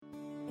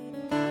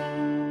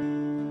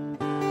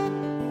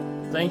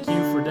Thank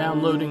you for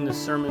downloading this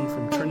sermon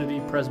from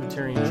Trinity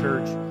Presbyterian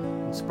Church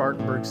in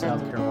Spartanburg, South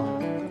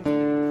Carolina.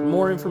 For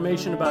more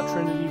information about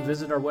Trinity,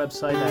 visit our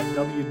website at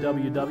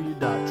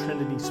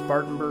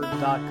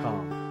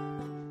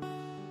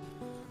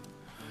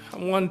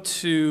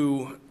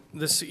www.trinityspartanburg.com.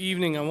 This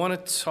evening, I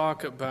want to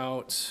talk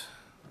about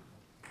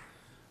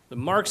the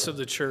marks of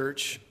the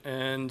church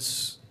and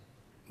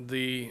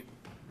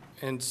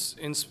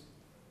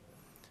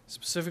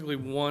specifically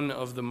one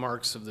of the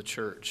marks of the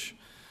church.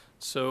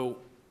 So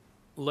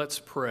let's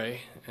pray,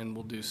 and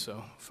we'll do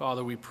so.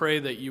 Father, we pray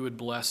that you would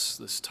bless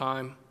this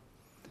time.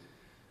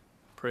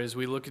 Pray as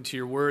we look into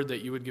your word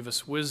that you would give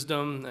us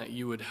wisdom, that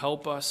you would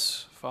help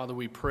us. Father,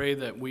 we pray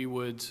that we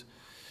would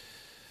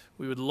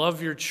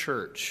love your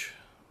church,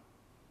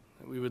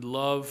 that we would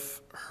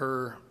love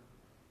her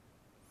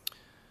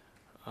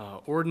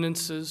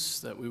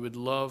ordinances, that we would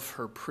love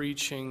her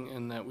preaching,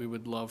 and that we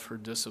would love her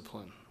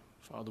discipline.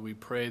 Father, we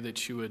pray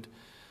that you would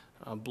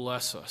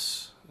bless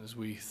us as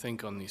we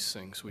think on these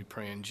things. We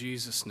pray in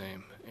Jesus'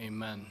 name,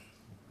 amen.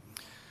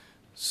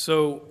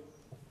 So,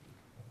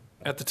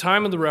 at the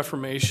time of the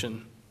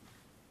Reformation,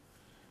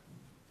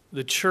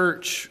 the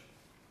church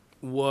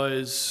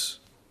was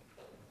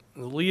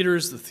the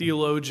leaders, the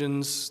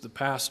theologians, the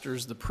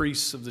pastors, the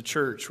priests of the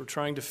church were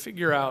trying to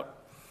figure out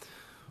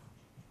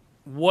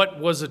what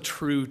was a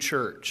true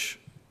church,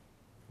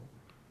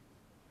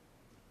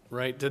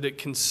 right? Did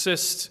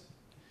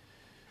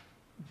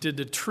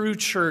the true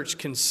church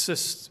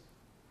consist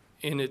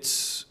in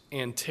its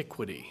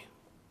antiquity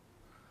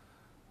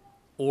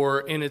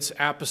or in its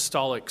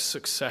apostolic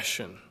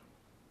succession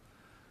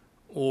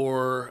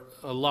or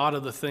a lot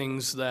of the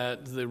things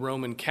that the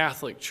Roman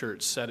Catholic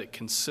Church said it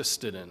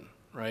consisted in,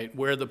 right?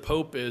 Where the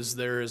Pope is,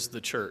 there is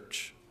the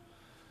church,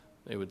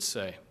 they would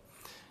say.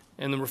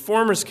 And the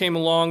Reformers came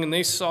along and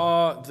they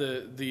saw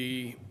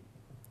the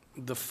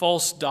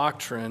false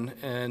doctrine,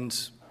 and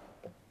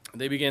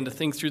they began to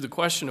think through the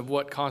question of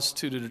what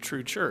constituted a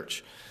true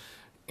church.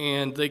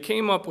 And they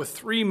came up with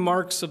 3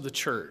 marks of the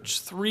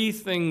church, 3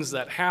 things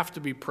that have to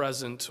be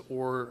present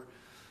or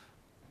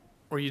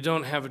you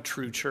don't have a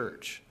true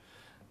church.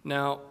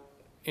 Now,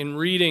 in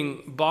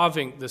reading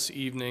Bavinck this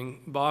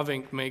evening,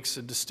 Bavinck makes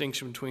a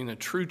distinction between a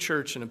true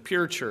church and a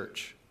pure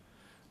church.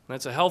 And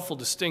that's a helpful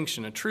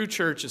distinction. A true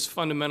church is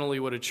fundamentally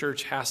what a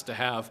church has to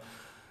have.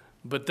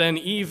 But then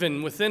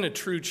even within a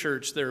true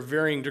church, there are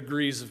varying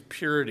degrees of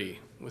purity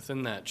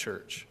within that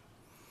church.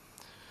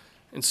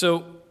 And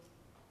so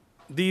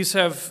these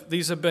have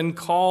been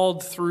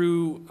called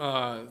through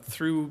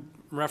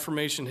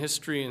Reformation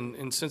history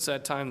and since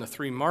that time the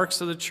 3 marks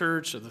of the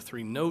church, or the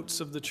 3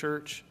 notes of the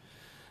church.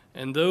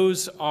 And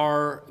those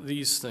are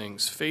these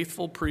things: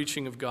 faithful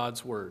preaching of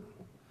God's word.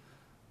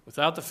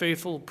 Without the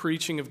faithful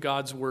preaching of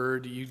God's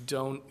word, you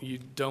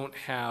don't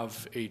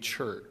have a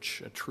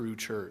church, a true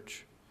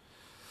church.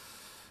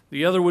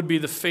 The other would be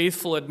the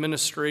faithful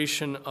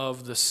administration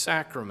of the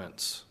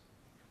sacraments,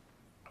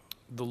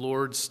 the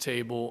Lord's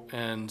table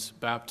and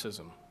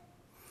baptism.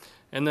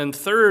 And then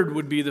third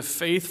would be the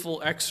faithful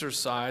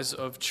exercise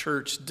of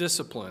church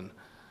discipline.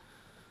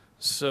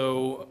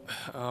 So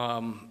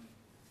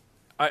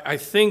I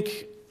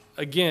think,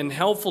 again,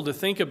 helpful to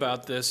think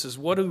about this is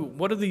what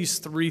do these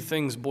 3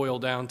 things boil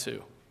down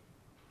to?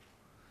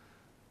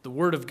 The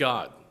Word of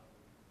God.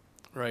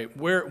 Right,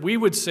 where we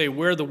would say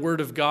where the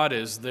Word of God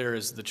is, there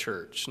is the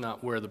church,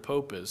 not where the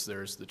Pope is,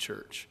 there is the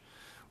church.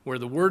 Where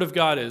the Word of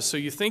God is. So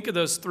you think of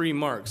those 3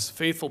 marks: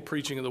 faithful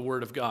preaching of the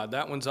Word of God.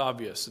 That one's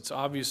obvious. It's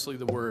obviously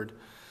the Word.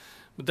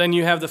 But then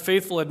you have the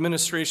faithful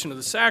administration of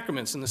the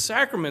sacraments, and the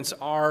sacraments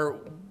are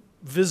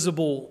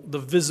the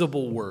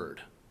visible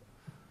Word.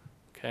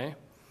 Okay?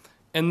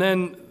 And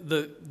then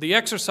the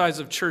exercise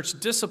of church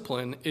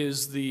discipline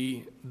is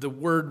the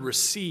word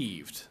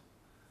received.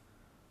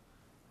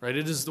 Right?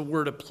 It is the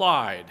word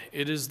applied.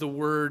 It is the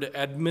word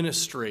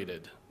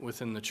administrated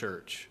within the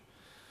church.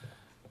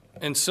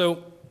 And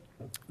so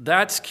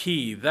that's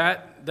key.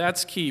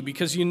 That's key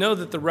because you know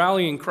that the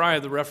rallying cry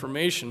of the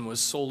Reformation was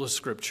sola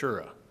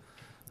scriptura.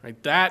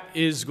 Right? That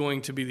is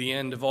going to be the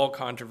end of all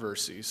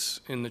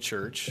controversies in the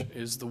church,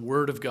 is the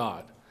Word of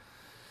God.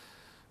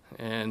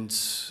 And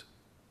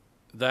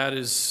that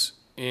is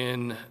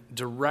in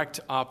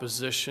direct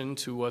opposition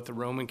to what the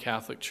Roman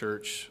Catholic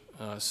Church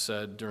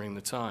said during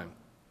the time.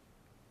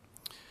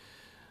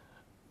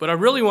 But I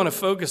really want to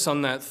focus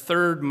on that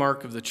 3rd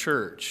mark of the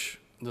church,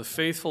 the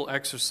faithful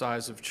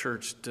exercise of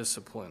church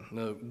discipline,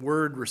 the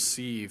word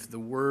received, the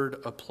word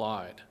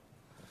applied.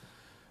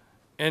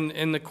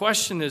 And the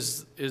question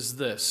is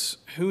this: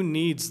 who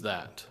needs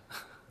that?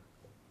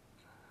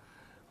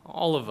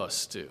 All of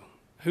us do.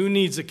 Who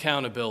needs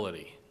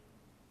accountability?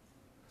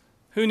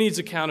 Who needs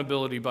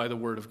accountability by the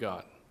Word of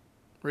God?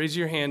 Raise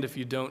your hand if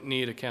you don't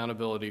need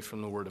accountability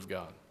from the Word of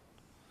God.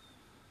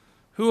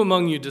 Who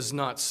among you does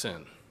not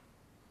sin?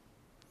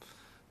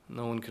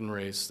 No one can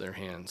raise their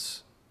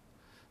hands.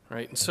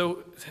 Right? And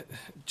so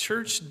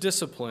church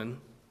discipline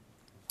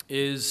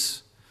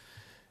is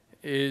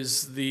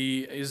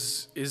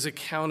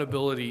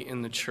accountability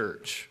in the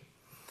church.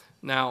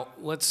 Now,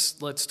 let's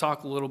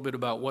talk a little bit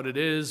about what it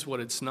is, what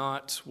it's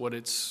not, what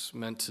it's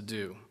meant to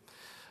do.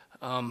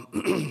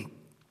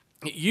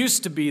 It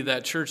used to be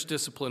that church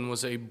discipline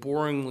was a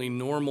boringly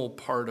normal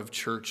part of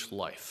church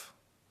life.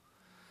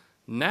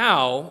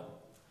 Now,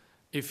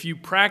 if you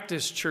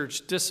practice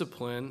church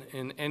discipline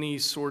in any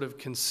sort of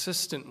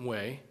consistent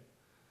way,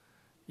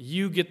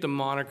 you get the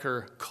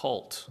moniker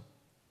cult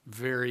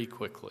very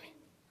quickly,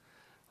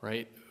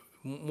 right?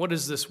 What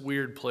is this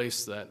weird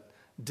place that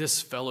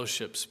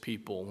disfellowships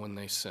people when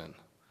they sin,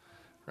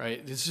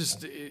 right? It's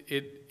just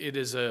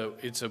it's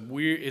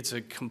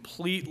a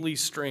completely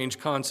strange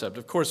concept.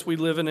 Of course, we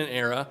live in an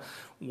era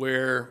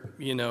where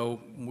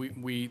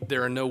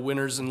there are no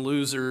winners and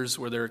losers,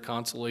 where there are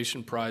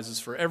consolation prizes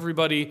for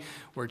everybody,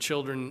 where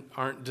children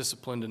aren't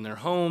disciplined in their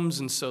homes,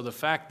 and so the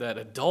fact that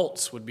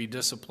adults would be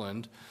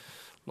disciplined,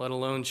 let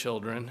alone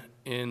children,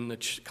 in the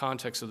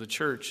context of the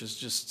church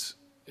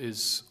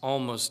is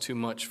almost too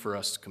much for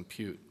us to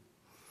compute.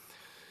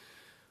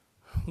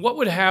 What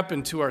would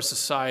happen to our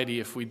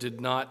society if we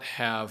did not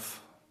have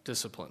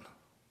discipline?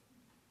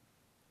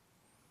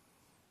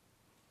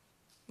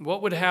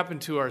 What would happen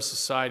to our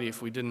society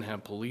if we didn't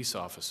have police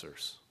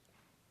officers?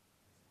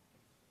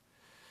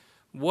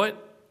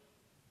 What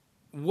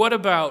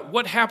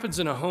happens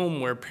in a home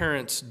where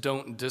parents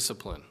don't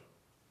discipline?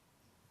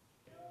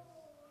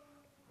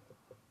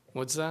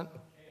 What's that?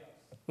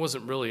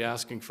 Wasn't really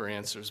asking for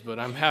answers, but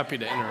I'm happy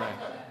to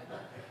interact.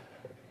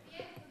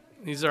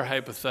 These are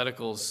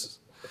hypotheticals.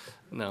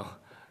 No,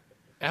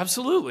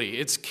 absolutely.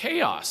 It's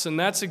chaos, and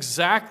that's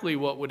exactly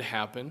what would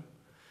happen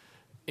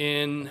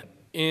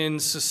in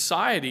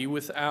society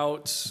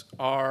without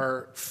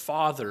our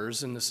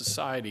fathers in the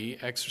society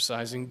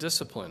exercising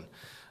discipline,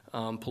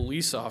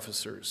 police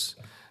officers.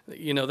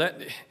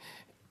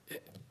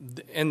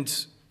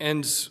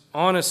 And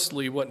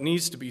honestly, what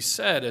needs to be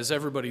said as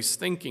everybody's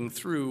thinking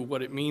through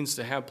what it means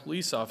to have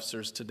police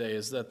officers today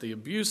is that the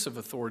abuse of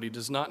authority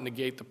does not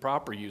negate the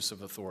proper use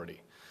of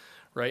authority.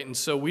 Right? And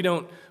so we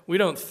don't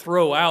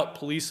throw out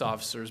police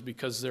officers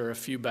because there are a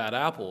few bad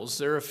apples.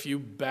 There are a few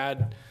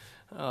bad,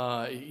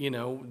 in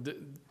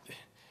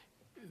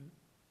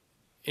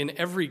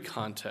every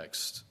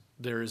context,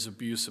 there is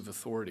abuse of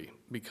authority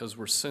because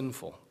we're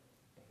sinful,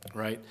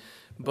 right?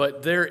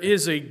 But there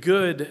is a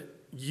good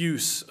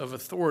use of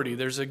authority.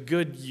 There's a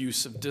good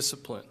use of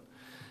discipline.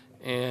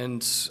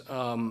 And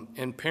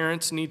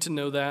parents need to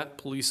know that.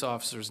 Police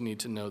officers need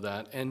to know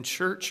that. And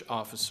church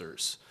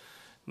officers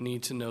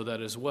need to know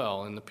that as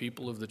well, and the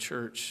people of the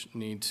church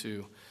need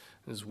to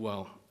as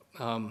well.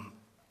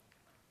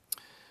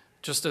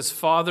 Just as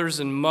fathers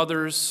and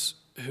mothers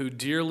who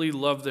dearly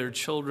love their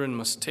children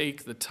must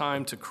take the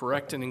time to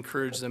correct and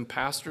encourage them,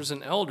 pastors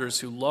and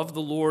elders who love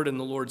the Lord and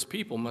the Lord's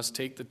people must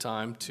take the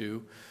time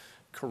to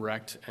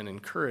correct and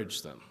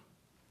encourage them.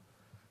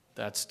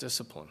 That's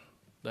discipline.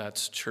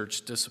 That's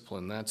church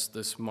discipline. That's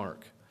this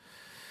mark.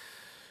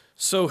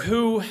 So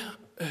who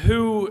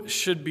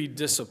should be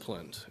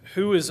disciplined?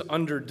 Who is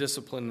under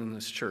discipline in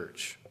this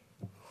church?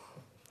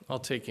 I'll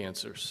take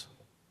answers.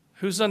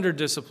 Who's under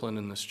discipline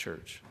in this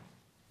church?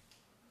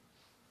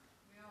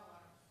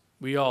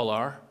 We all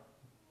are.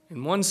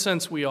 In one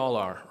sense, we all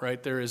are,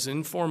 right? There is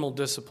informal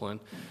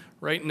discipline.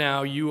 Right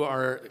now, you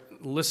are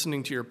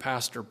listening to your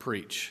pastor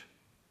preach,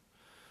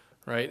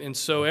 right? And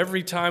so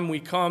every time we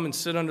come and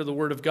sit under the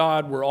Word of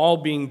God, we're all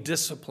being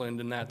disciplined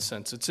in that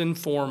sense. It's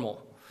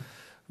informal,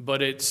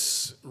 but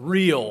it's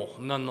real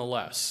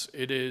nonetheless.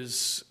 It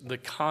is the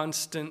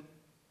constant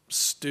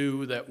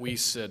stew that we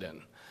sit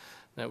in,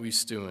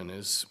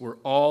 is we're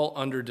all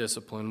under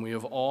discipline. We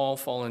have all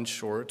fallen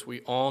short. We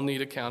all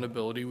need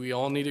accountability. We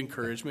all need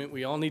encouragement.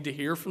 We all need to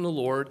hear from the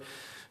Lord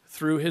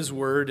through His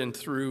Word and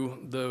through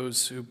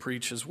those who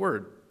preach His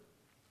Word.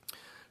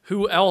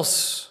 Who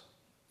else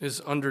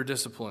is under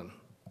discipline?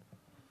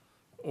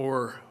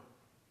 Or,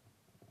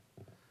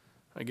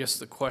 I guess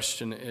the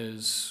question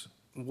is,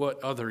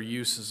 what other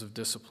uses of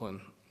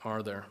discipline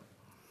are there?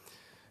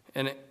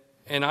 And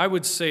I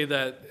would say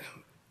that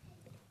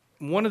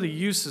one of the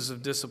uses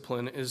of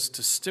discipline is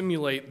to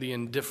stimulate the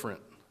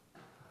indifferent,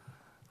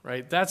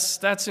 right?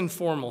 That's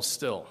informal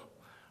still,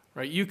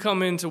 right? You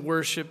come into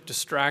worship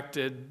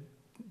distracted,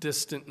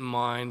 distant in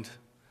mind,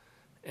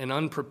 and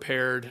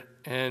unprepared,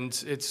 and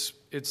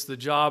it's the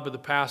job of the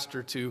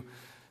pastor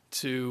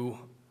to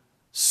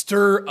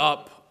stir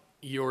up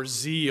your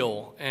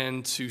zeal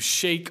and to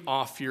shake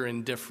off your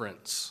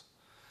indifference.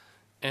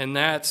 And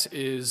that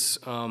is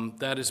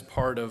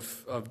part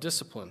of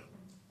discipline,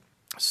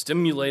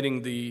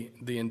 stimulating the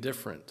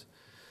indifferent.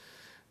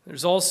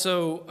 There's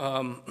also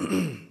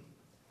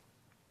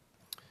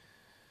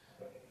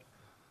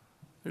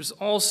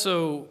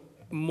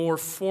more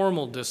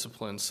formal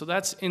discipline. So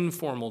that's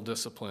informal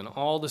discipline,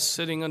 all the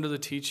sitting under the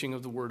teaching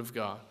of the Word of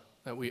God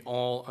that we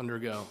all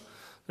undergo.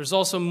 There's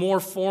also more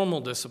formal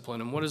discipline.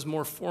 And what is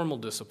more formal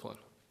discipline?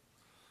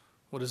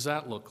 What does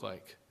that look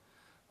like?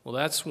 Well,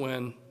 that's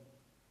when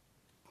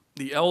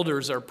the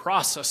elders are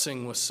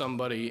processing with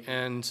somebody,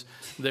 and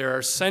there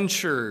are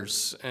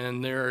censures,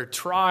 and there are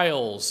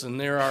trials, and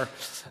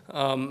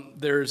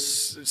there's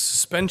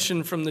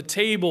suspension from the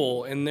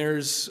table, and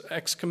there's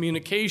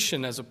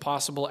excommunication as a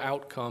possible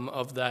outcome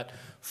of that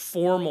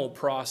formal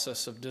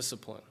process of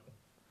discipline.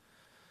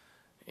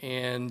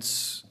 And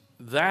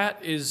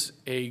that is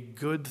a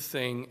good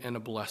thing and a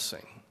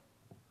blessing,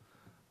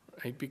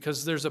 right?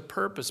 Because there's a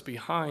purpose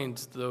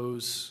behind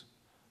those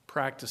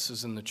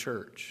practices in the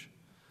church.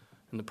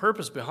 And the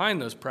purpose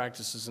behind those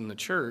practices in the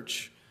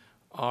church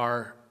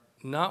are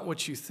not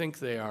what you think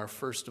they are,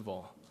 first of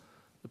all.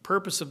 The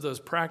purpose of those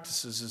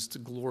practices is the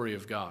glory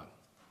of God,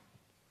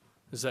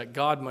 is that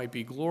God might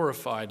be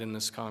glorified in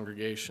this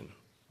congregation,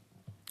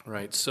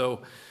 right?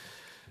 So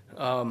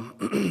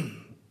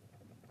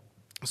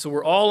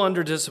we're all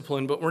under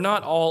discipline, but we're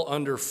not all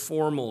under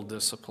formal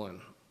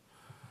discipline,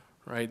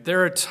 right?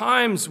 There are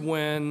times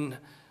when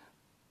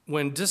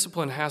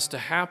discipline has to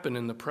happen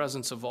in the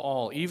presence of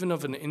all, even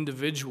of an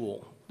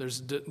individual. There's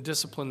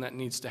discipline that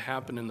needs to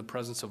happen in the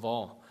presence of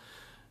all.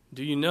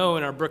 Do you know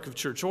in our Book of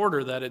Church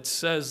Order that it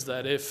says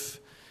that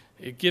if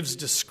it gives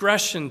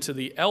discretion to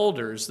the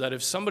elders, that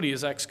if somebody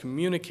is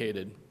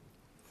excommunicated,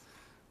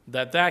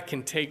 that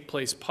can take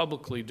place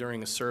publicly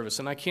during a service.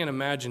 And I can't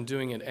imagine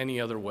doing it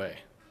any other way,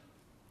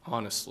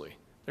 honestly.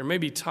 There may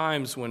be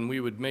times when we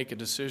would make a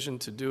decision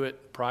to do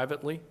it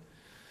privately,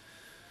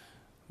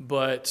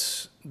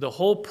 but the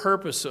whole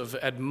purpose of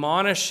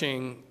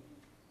admonishing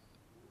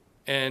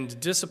and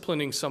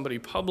disciplining somebody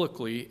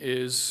publicly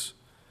is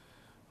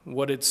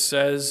what it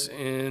says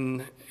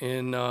in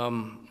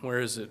where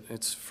is it?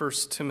 It's 1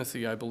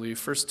 Timothy, I believe.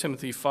 1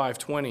 Timothy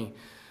 5:20.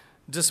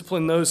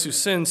 Discipline those who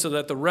sin so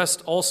that the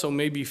rest also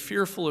may be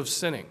fearful of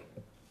sinning.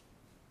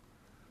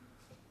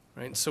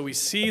 Right? So we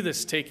see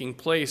this taking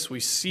place. We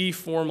see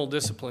formal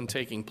discipline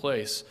taking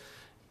place.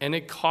 And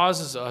it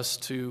causes us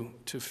to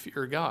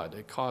fear God.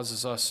 It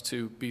causes us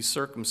to be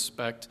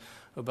circumspect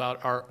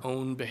about our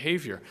own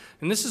behavior.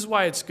 And this is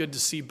why it's good to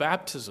see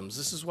baptisms.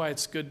 This is why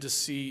it's good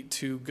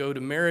to go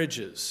to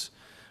marriages,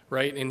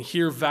 right, and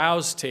hear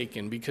vows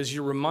taken, because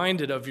you're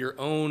reminded of your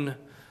own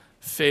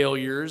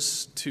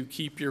failures to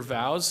keep your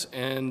vows.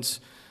 And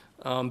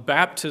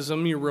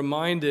baptism, you're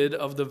reminded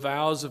of the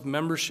vows of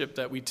membership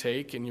that we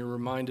take, and you're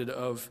reminded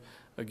of,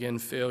 again,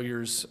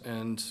 failures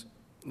and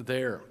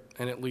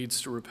it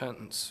leads to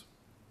repentance.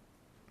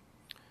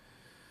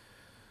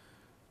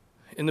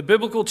 In the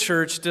biblical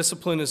church,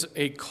 discipline is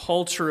a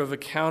culture of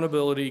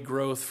accountability,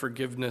 growth,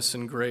 forgiveness,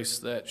 and grace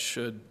that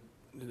should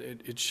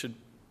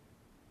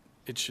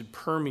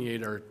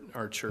permeate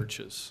our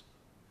churches.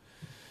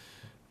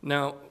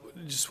 Now,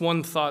 just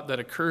one thought that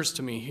occurs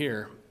to me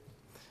here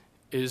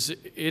is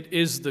it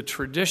is the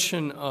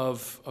tradition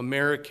of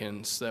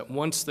Americans that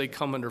once they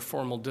come under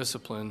formal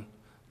discipline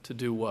to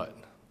do what?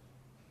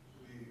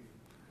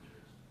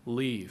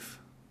 Leave.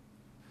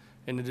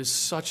 And it is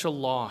such a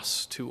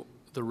loss to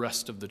the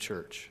rest of the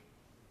church.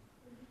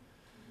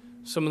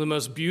 Some of the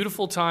most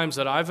beautiful times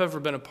that I've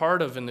ever been a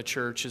part of in the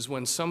church is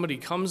when somebody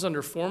comes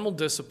under formal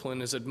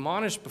discipline, is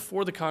admonished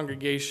before the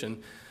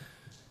congregation,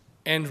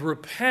 and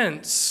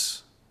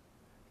repents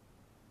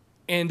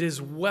and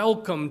is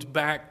welcomed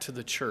back to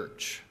the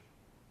church.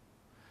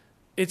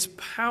 It's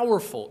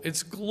powerful.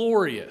 It's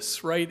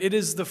glorious, right? It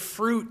is the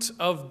fruit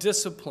of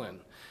discipline.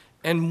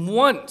 And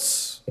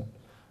once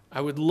I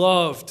would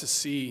love to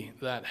see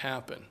that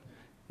happen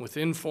with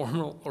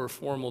informal or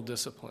formal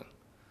discipline,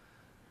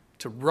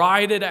 to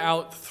ride it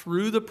out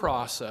through the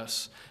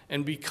process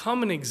and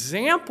become an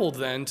example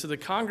then to the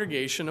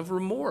congregation of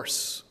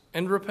remorse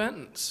and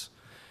repentance.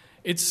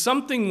 It's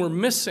something we're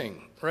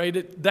missing,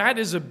 right? That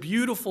is a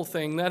beautiful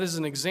thing. That is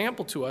an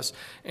example to us.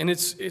 And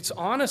it's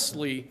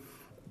honestly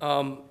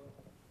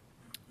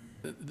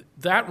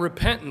that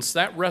repentance,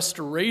 that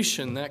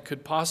restoration that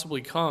could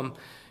possibly come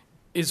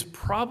is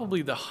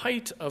probably the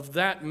height of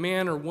that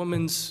man or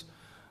woman's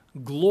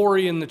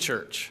glory in the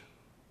church.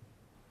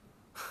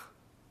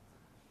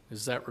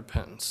 Is that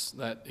repentance,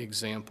 that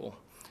example.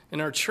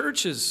 And our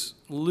churches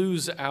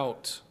lose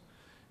out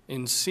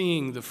in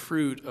seeing the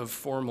fruit of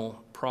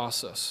formal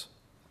process.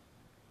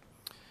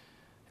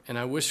 And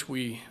I wish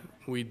we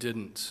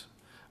didn't.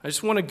 I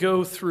just want to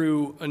go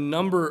through a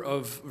number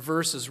of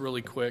verses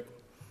really quick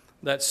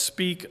that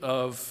speak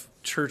of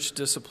church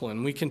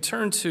discipline. We can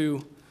turn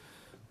to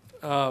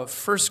 1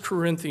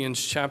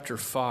 Corinthians chapter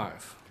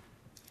 5.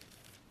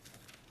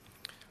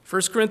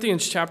 1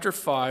 Corinthians chapter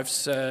 5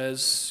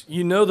 says,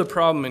 you know the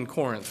problem in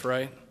Corinth,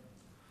 right?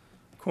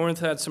 Corinth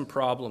had some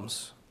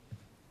problems,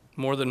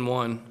 more than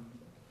one.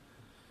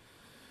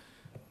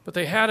 But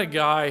they had a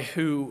guy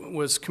who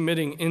was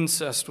committing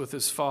incest with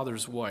his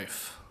father's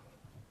wife.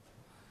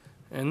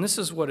 And this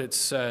is what it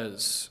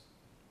says.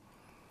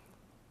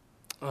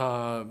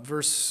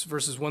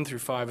 Verses 1 through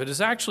 5. It is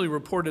actually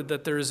reported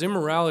that there is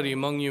immorality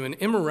among you, and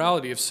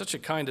immorality of such a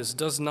kind as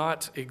does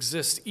not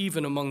exist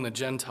even among the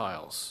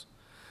Gentiles,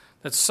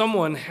 that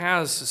someone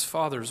has his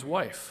father's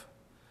wife.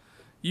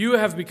 You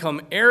have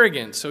become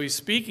arrogant. So he's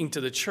speaking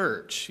to the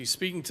church. He's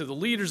speaking to the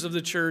leaders of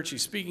the church.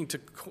 He's speaking to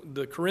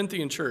the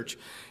Corinthian church.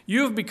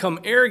 You have become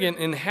arrogant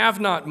and have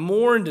not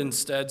mourned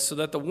instead, so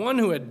that the one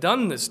who had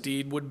done this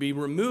deed would be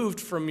removed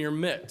from your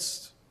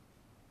midst.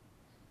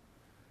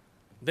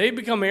 They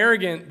become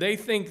arrogant. They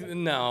think,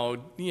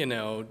 no,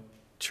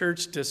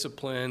 church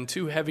discipline,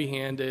 too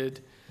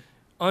heavy-handed,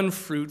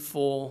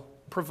 unfruitful,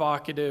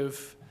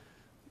 provocative.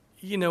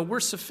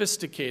 We're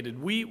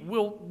sophisticated.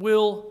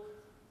 We'll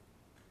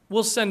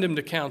send him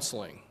to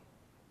counseling,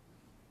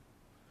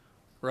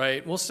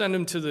 right? We'll send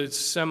him to the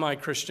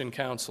semi-Christian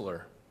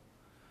counselor.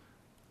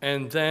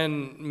 And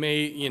then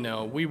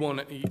we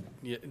won't,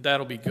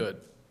 that'll be good.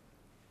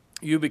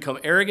 You become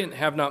arrogant,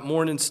 have not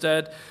mourned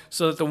instead,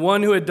 so that the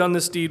one who had done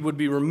this deed would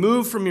be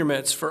removed from your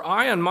midst. For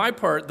I, on my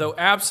part, though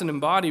absent in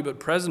body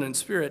but present in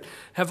spirit,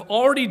 have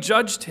already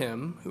judged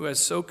him who has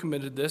so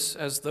committed this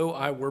as though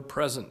I were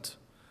present.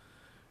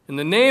 In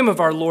the name of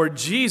our Lord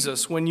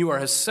Jesus, when you are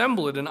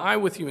assembled, and I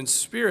with you in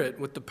spirit,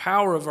 with the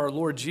power of our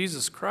Lord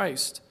Jesus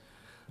Christ,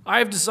 I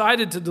have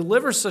decided to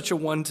deliver such a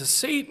one to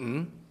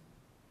Satan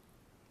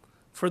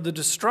for the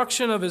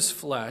destruction of his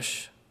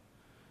flesh,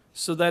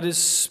 so that his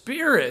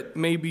spirit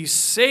may be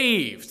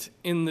saved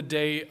in the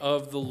day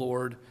of the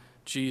Lord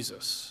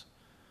Jesus.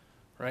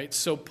 Right?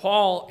 So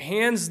Paul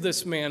hands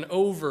this man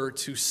over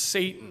to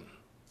Satan.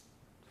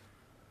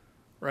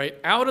 Right?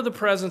 Out of the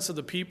presence of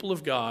the people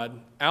of God,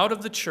 out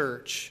of the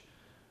church,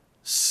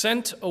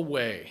 sent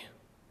away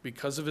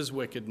because of his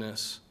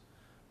wickedness.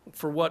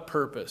 For what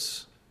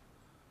purpose?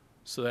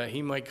 So that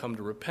he might come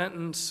to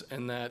repentance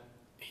and that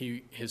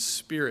his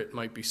spirit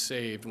might be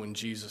saved when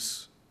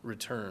Jesus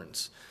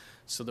returns.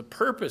 So the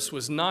purpose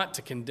was not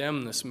to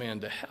condemn this man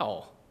to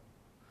hell.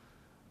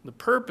 The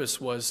purpose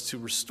was to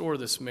restore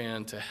this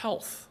man to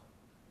health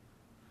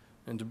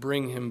and to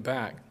bring him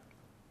back.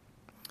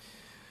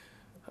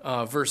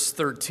 Verse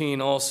 13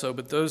 also,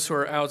 but those who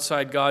are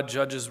outside God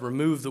judges,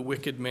 remove the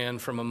wicked man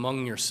from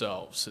among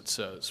yourselves, it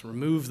says.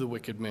 Remove the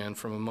wicked man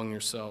from among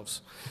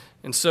yourselves.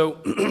 And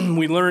so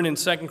we learn in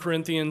 2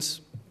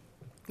 Corinthians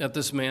that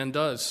this man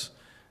does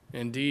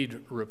indeed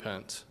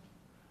repent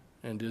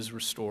and is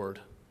restored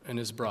and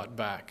is brought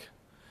back.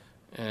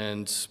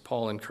 And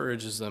Paul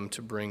encourages them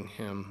to bring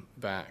him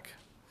back.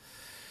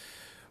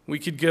 We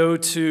could go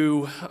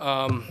to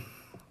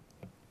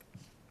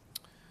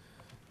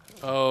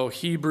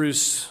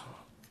Hebrews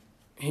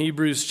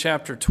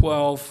chapter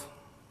 12.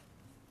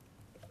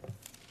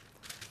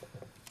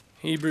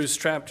 Hebrews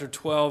chapter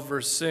 12,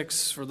 verse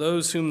 6. For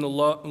those whom the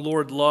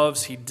Lord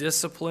loves, he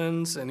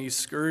disciplines, and he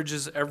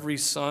scourges every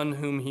son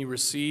whom he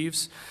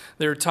receives.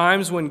 There are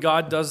times when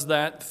God does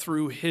that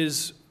through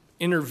his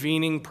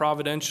intervening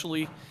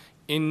providentially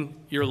in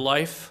your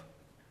life.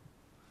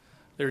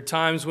 There are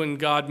times when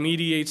God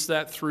mediates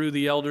that through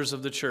the elders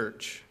of the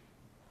church,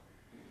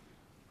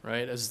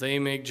 right, as they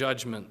make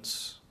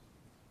judgments.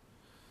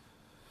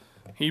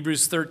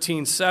 Hebrews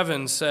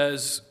 13:7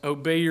 says,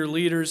 obey your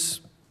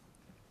leaders,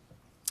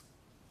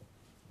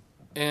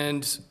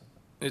 and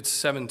it's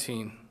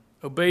 17.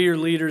 Obey your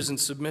leaders and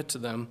submit to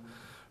them,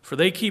 for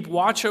they keep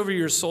watch over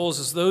your souls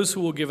as those who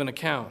will give an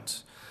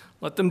account.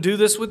 Let them do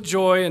this with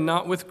joy and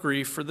not with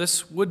grief, for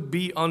this would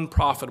be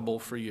unprofitable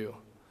for you.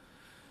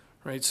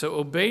 Right? So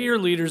obey your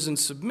leaders and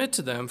submit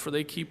to them, for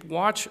they keep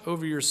watch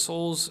over your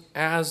souls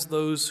as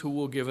those who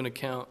will give an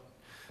account.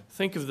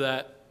 Think of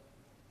that,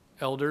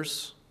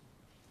 elders.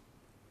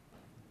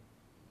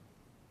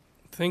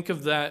 Think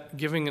of that,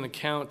 giving an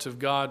account of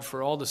God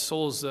for all the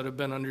souls that have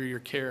been under your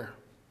care.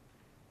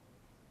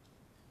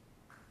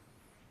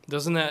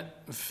 Doesn't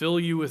that fill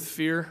you with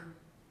fear?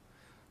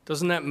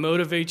 Doesn't that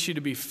motivate you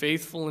to be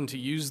faithful and to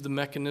use the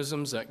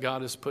mechanisms that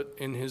God has put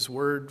in his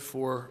word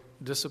for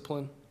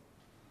discipline?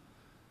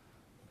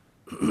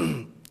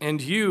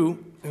 And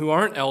you, who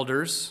aren't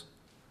elders,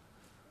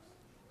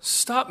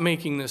 stop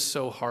making this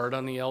so hard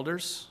on the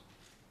elders.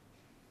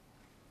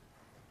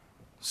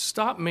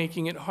 Stop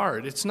making it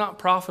hard. It's not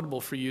profitable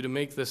for you to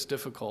make this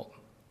difficult.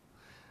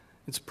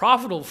 It's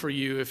profitable for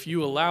you if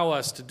you allow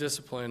us to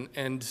discipline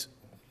and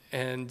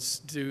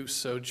do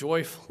so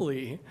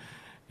joyfully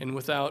and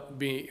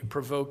without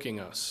provoking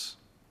us.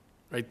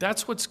 Right?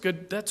 That's what's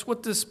good. That's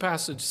what this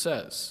passage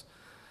says.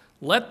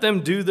 Let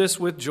them do this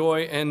with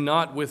joy and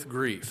not with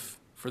grief,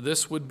 for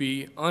this would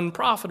be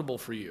unprofitable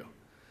for you.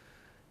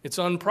 It's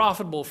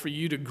unprofitable for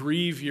you to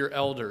grieve your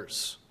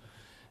elders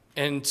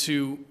and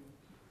to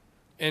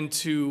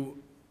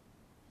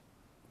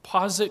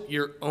posit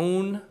your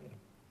own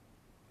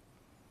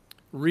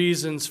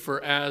reasons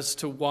as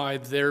to why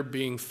they're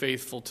being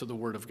faithful to the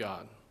Word of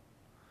God.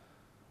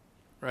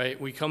 Right?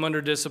 We come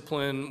under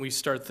discipline, we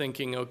start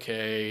thinking,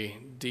 okay,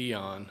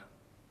 Dion,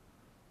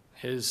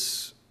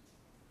 he's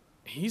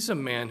a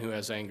man who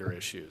has anger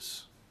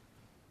issues.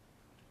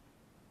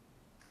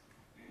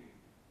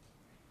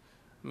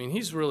 I mean,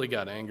 he's really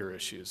got anger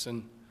issues,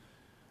 and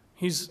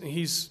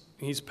he's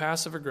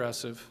passive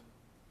aggressive.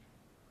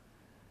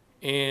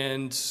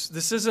 And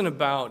this isn't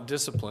about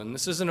discipline.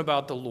 This isn't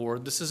about the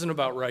Lord. This isn't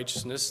about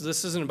righteousness.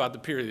 This isn't about the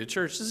purity of the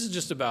church. This is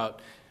just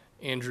about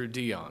Andrew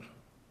Dion.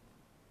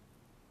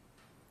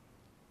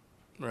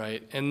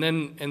 Right? And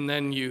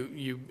then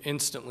you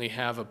instantly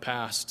have a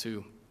pass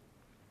to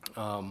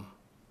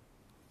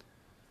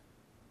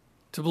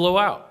blow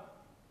out,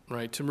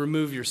 right? To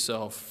remove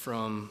yourself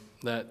from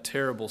that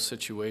terrible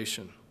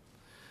situation.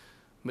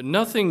 But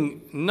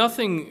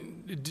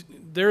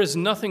there is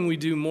nothing we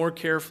do more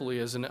carefully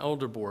as an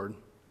elder board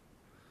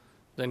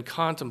than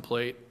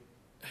contemplate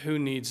who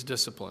needs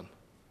discipline.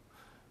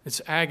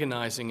 It's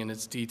agonizing in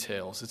its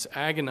details. It's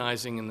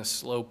agonizing in the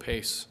slow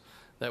pace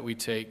that we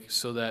take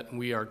so that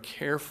we are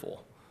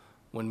careful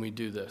when we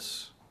do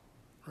this,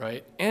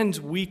 right? And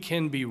we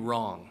can be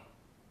wrong.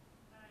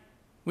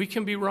 We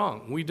can be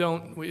wrong.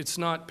 It's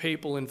not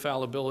papal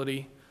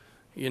infallibility,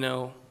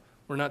 we're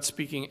not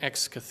speaking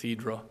ex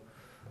cathedra.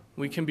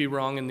 We can be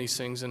wrong in these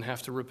things and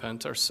have to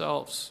repent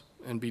ourselves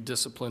and be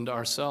disciplined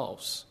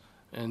ourselves.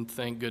 And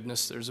thank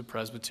goodness there's a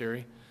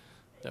presbytery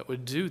that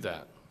would do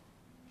that.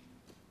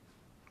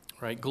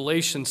 Right?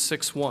 Galatians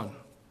 6:1.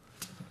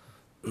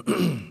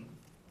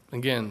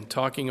 Again,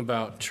 talking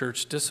about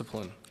church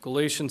discipline.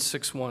 Galatians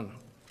 6:1.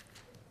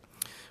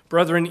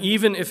 Brethren,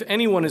 even if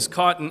anyone is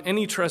caught in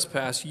any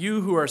trespass,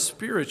 you who are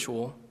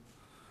spiritual,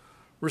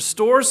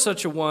 restore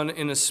such a one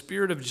in a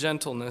spirit of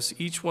gentleness,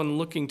 each one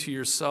looking to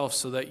yourself,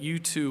 so that you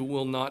too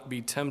will not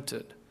be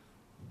tempted.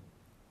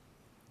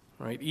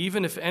 Right?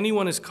 Even if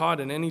anyone is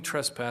caught in any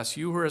trespass,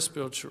 you who are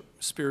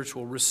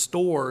spiritual,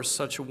 restore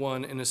such a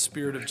one in a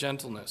spirit of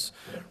gentleness.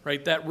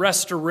 Right? That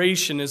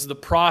restoration is the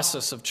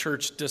process of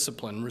church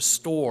discipline.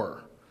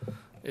 Restore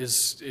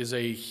is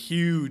a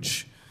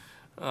huge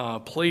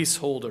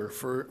placeholder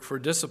for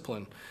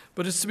discipline.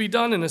 But it's to be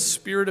done in a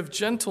spirit of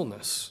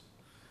gentleness.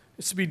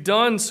 It's to be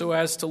done so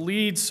as to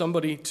lead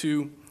somebody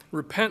to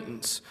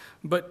repentance.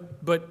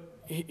 But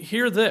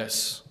hear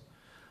this.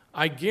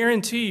 I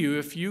guarantee you,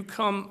 if you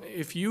come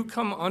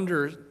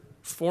under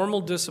formal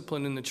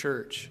discipline in the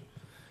church,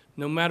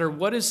 no matter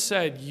what is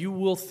said, you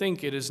will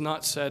think it is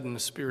not said in a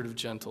spirit of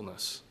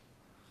gentleness.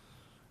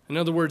 In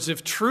other words,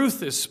 if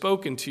truth is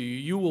spoken to you,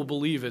 you will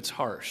believe it's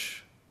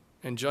harsh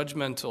and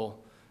judgmental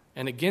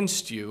and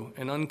against you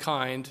and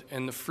unkind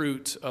and the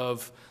fruit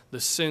of the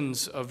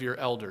sins of your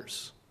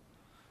elders.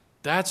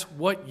 That's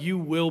what you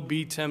will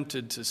be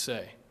tempted to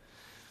say.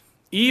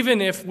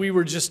 Even if we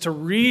were just to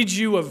read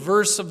you a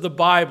verse of the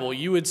Bible,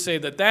 you would say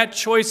that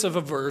choice of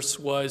a verse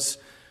was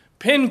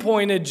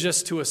pinpointed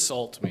just to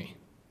assault me.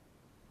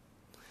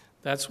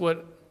 That's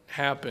what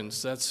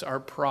happens. That's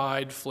our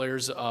pride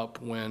flares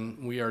up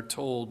when we are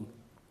told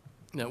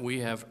that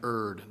we have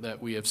erred,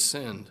 that we have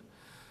sinned,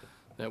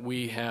 that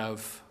we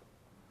have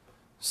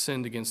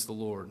sinned against the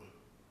Lord.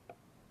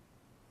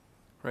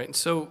 Right? And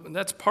so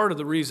that's part of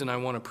the reason I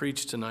want to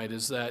preach tonight,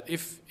 is that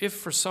if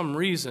for some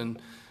reason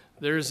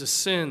there is a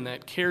sin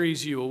that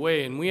carries you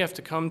away and we have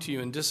to come to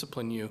you and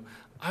discipline you,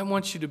 I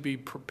want you to be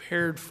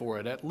prepared for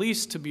it, at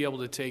least to be able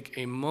to take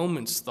a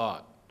moment's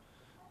thought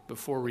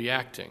before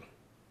reacting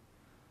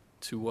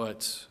to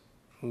what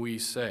we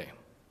say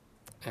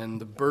and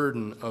the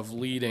burden of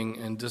leading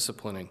and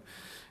disciplining.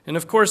 And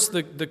of course,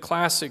 the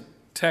classic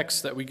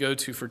text that we go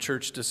to for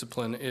church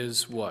discipline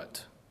is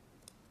what?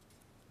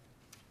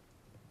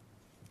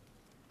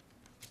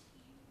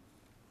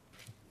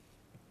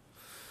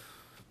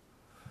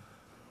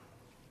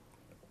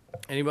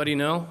 Anybody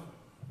know?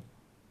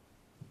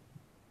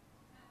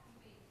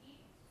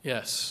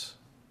 Yes,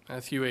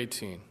 Matthew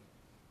 18.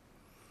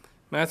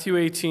 Matthew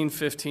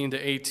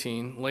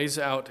 18:15-18 lays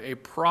out a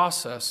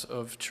process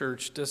of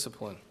church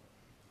discipline.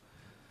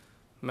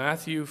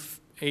 Matthew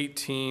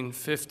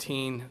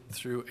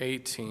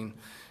 18:15-18.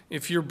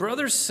 If your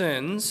brother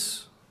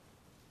sins,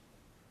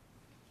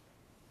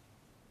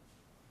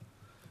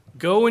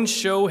 go and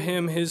show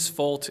him his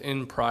fault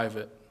in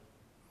private.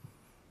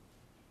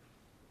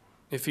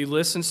 If he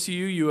listens to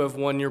you, you have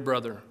won your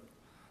brother.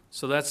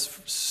 So that's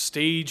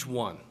stage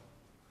one.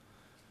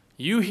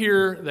 You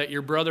hear that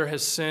your brother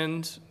has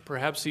sinned.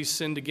 Perhaps he's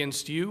sinned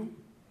against you,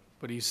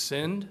 but he's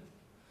sinned.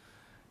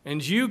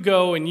 And you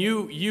go and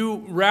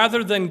you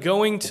rather than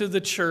going to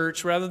the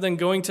church, rather than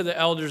going to the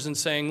elders and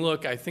saying,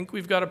 look, I think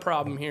we've got a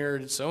problem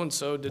here.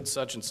 So-and-so did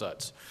such and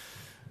such.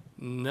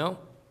 No.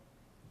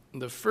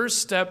 The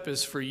first step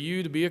is for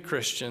you to be a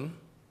Christian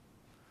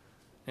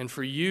and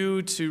for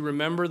you to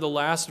remember the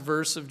last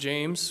verse of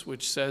James,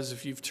 which says,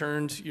 if you've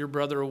turned your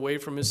brother away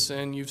from his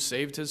sin, you've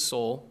saved his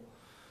soul.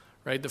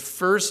 Right? The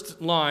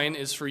first line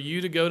is for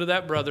you to go to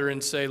that brother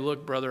and say,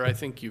 look, brother, I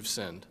think you've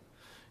sinned.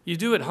 You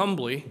do it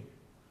humbly,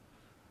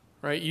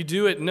 right? You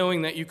do it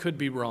knowing that you could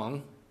be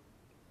wrong,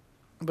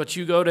 but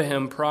you go to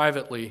him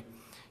privately.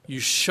 You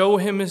show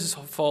him his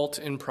fault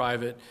in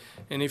private,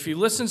 and if he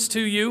listens to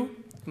you,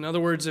 in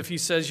other words, if he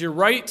says, you're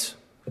right,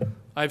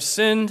 I've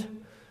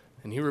sinned,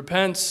 and he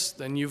repents,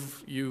 then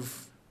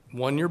you've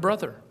won your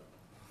brother.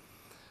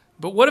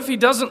 But what if he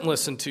doesn't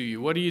listen to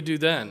you? What do you do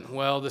then?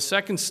 Well, the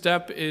second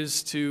step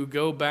is to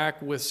go back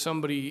with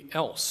somebody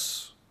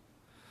else.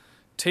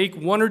 Take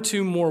one or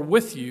two more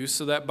with you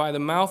so that by the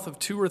mouth of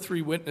 2 or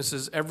 3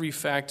 witnesses every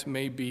fact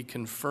may be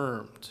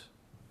confirmed.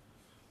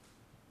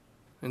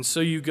 And so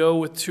you go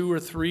with 2 or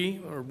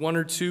 3 or 1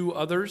 or 2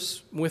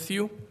 others with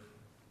you,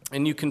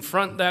 and you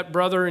confront that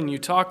brother and you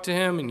talk to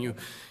him and you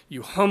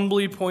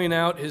humbly point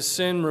out his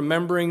sin,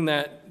 remembering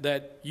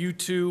that you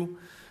too,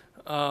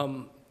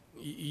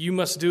 you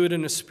must do it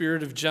in a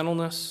spirit of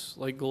gentleness,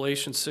 like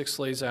Galatians 6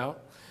 lays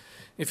out.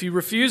 If he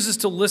refuses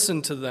to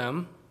listen to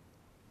them,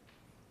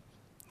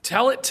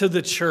 tell it to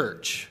the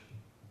church.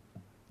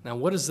 Now,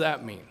 what does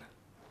that mean?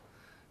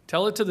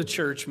 Tell it to the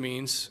church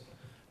means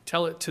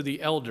tell it to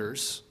the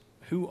elders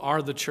who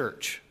are the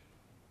church.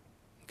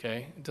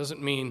 Okay? It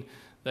doesn't mean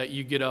that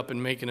you get up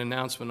and make an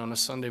announcement on a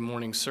Sunday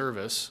morning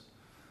service.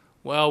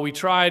 Well, I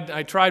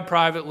tried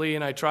privately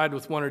and I tried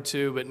with 1 or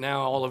 2, but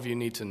now all of you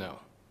need to know.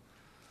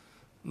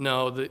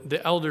 No,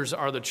 the elders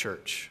are the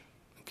church.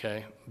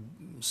 Okay?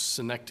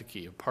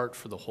 Synecdoche, apart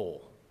for the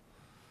whole.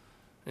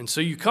 And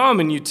so you come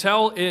and you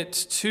tell it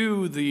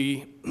to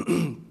the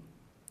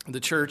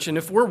church, and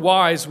if we're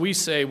wise, we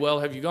say,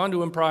 well, have you gone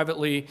to him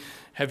privately?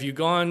 Have you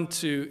gone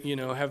to,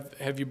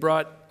 have you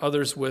brought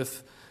others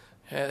with?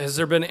 Has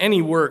there been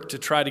any work to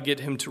try to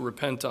get him to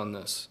repent on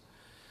this?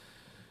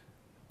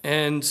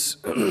 And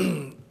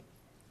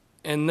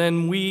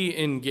then we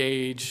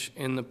engage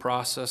in the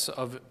process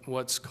of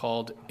what's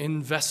called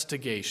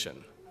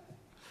investigation.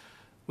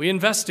 We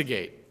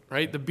investigate,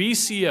 right? The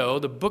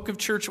BCO, the Book of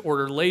Church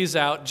Order, lays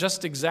out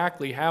just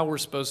exactly how we're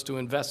supposed to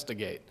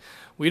investigate.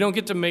 We don't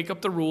get to make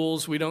up the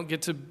rules.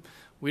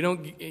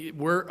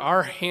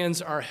 Our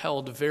hands are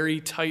held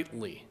very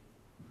tightly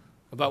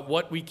about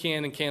what we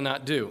can and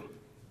cannot do.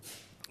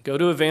 Go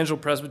to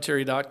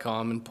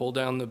evangelpresbytery.com and pull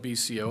down the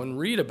BCO and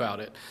read about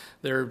it.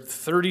 There are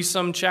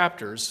 30-some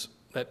chapters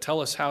that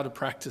tell us how to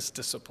practice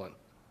discipline.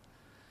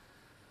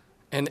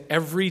 And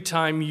every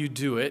time you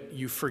do it,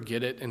 you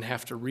forget it and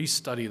have to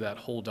restudy that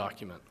whole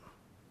document.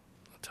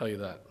 I'll tell you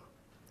that.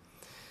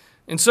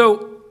 And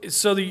so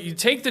you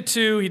take the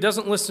 2, he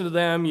doesn't listen to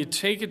them, you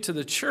take it to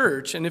the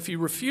church, and if he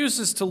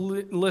refuses to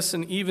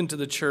listen even to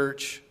the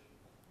church,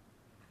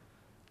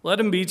 let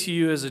him be to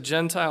you as a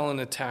Gentile and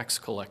a tax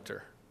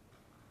collector.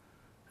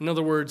 In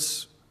other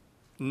words,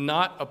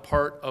 not a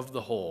part of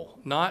the whole,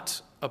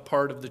 not a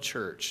part of the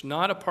church,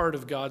 not a part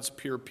of God's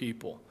pure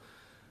people,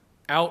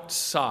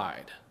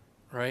 outside,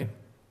 right?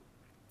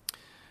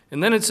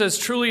 And then it says,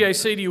 truly I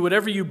say to you,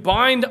 whatever you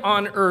bind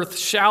on earth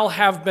shall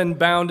have been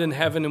bound in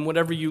heaven, and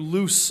whatever you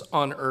loose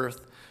on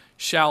earth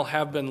shall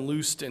have been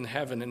loosed in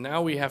heaven. And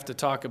now we have to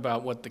talk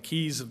about what the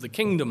keys of the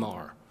kingdom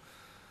are,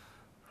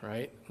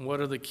 right? What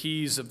are the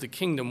keys of the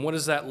kingdom? What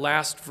does that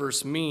last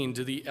verse mean?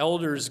 Do the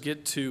elders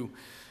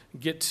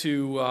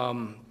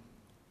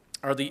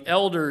are the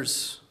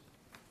elders,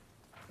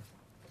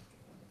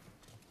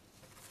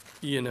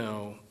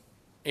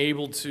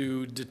 able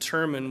to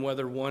determine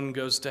whether one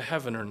goes to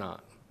heaven or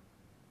not?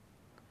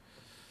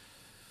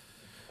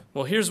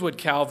 Well, here's what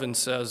Calvin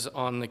says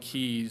on the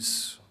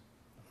keys.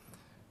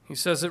 He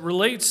says, it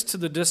relates to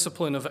the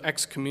discipline of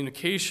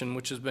excommunication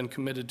which has been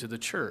committed to the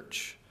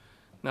church.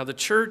 Now, the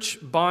church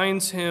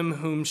binds him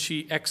whom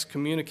she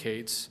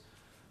excommunicates,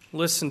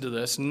 listen to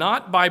this,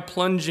 not by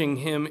plunging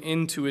him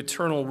into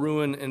eternal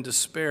ruin and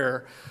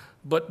despair,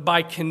 but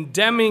by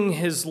condemning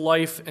his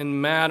life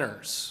and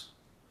manners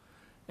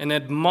and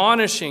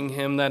admonishing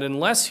him that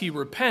unless he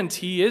repent,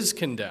 he is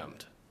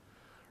condemned.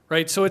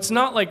 Right? So it's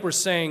not like we're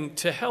saying,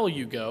 to hell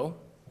you go,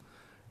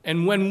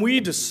 and when we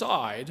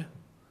decide,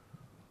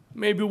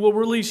 maybe we'll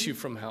release you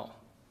from hell.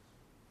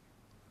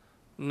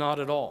 Not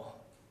at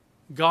all.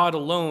 God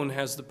alone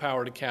has the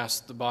power to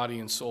cast the body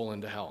and soul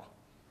into hell.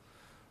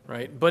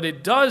 Right? But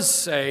it does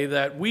say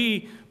that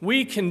we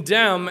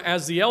condemn,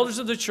 as the elders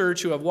of the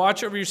church who have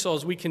watch over your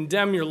souls, we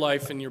condemn your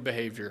life and your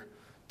behavior.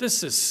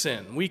 This is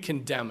sin. We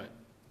condemn it.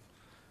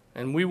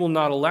 And we will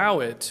not allow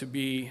it to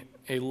be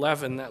a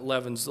leaven that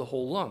leavens the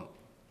whole lump.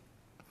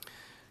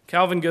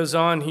 Calvin goes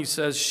on, he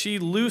says, she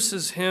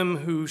looses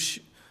him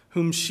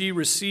whom she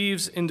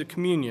receives into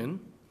communion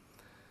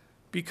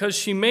because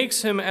she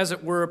makes him, as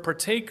it were, a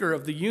partaker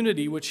of the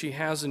unity which he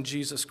has in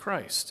Jesus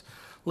Christ.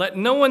 Let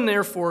no one,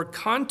 therefore,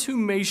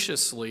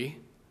 contumaciously,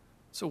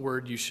 it's a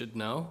word you should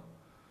know.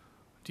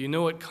 Do you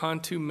know what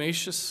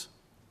contumacy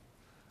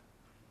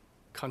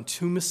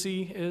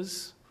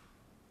is?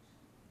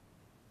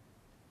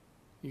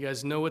 You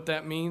guys know what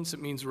that means?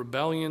 It means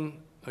rebellion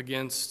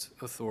against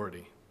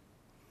authority.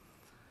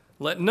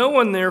 Let no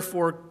one,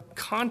 therefore,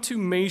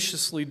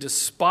 contumaciously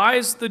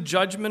despise the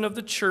judgment of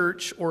the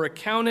church or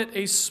account it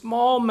a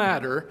small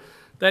matter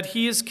that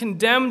he is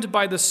condemned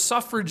by the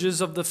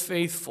suffrages of the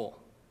faithful.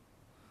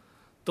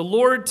 The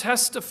Lord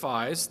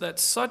testifies that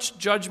such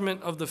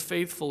judgment of the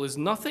faithful is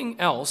nothing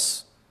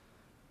else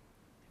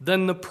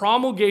than the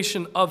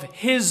promulgation of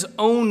his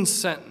own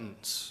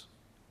sentence,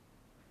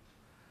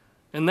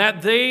 and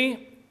that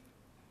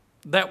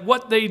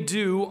what they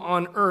do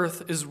on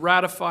earth is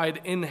ratified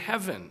in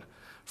heaven.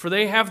 For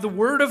they have the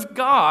word of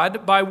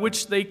God by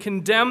which they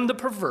condemn the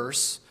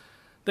perverse.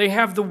 They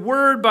have the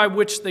word by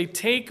which they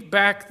take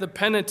back the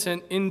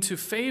penitent into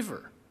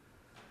favor.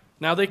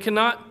 Now they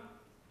cannot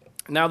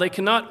Now they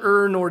cannot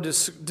err nor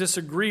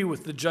disagree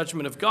with the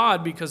judgment of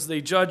God, because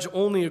they judge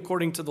only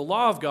according to the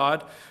law of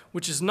God,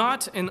 which is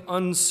not an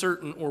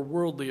uncertain or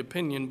worldly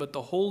opinion, but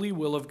the holy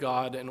will of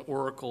God and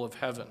oracle of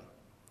heaven.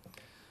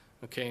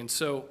 Okay, and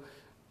so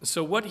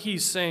what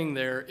he's saying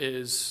there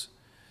is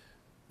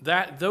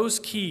that those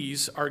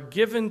keys are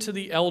given to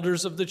the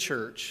elders of the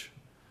church,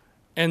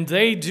 and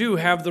they do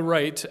have the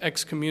right to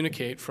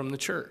excommunicate from the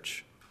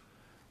church,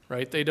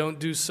 right? They don't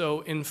do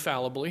so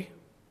infallibly,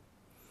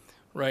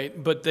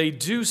 right? But they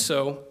do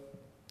so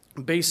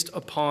based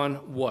upon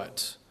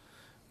what?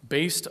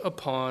 Based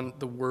upon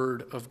the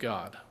Word of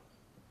God.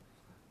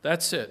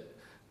 That's it.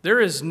 There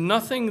is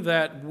nothing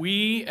that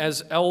we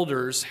as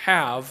elders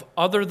have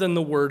other than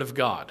the Word of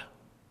God.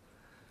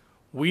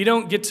 We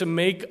don't get to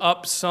make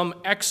up some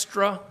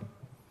extra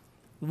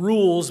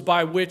rules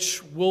by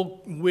which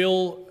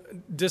we'll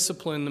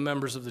discipline the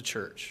members of the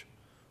church.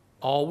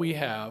 All we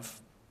have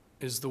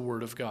is the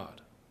Word of God.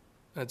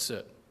 That's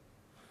it.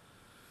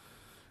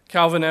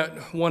 Calvin,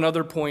 at one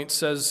other point,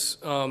 says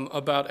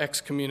about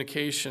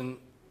excommunication,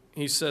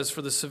 he says,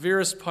 "For the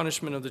severest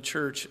punishment of the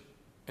church,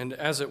 and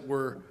as it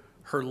were,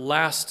 her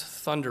last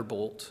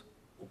thunderbolt,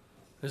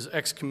 is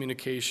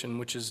excommunication,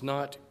 which is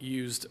not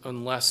used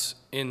unless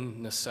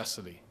in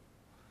necessity."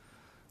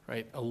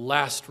 Right? A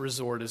last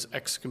resort is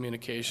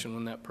excommunication,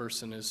 when that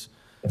person is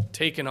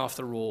taken off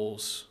the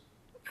rolls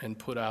and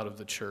put out of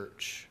the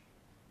church.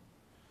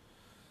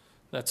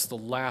 That's the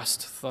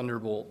last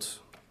thunderbolt.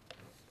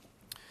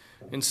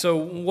 And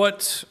so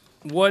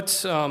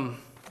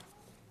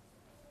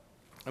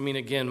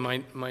again,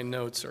 my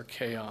notes are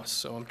chaos,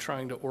 so I'm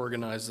trying to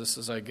organize this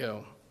as I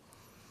go.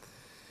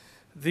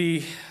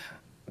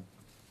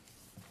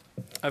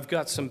 I've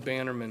got some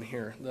Bannerman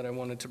here that I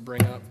wanted to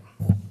bring up.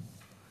 I'm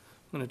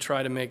going to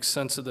try to make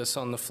sense of this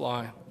on the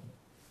fly.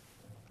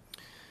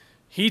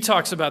 He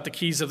talks about the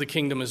keys of the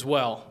kingdom as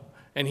well,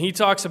 and he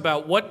talks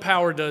about what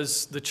power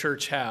does the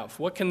church have?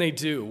 What can they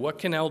do? What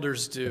can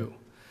elders do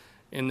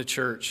in the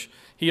church?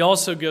 He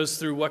also goes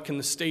through what can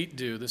the state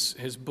do,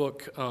 his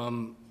book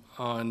on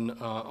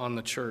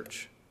the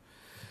church.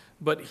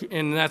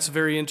 And that's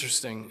very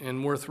interesting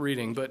and worth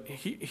reading. But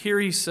here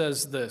he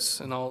says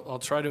this, and I'll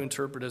try to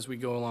interpret as we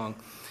go along.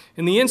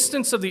 In the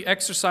instance of the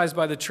exercise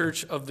by the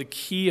church of the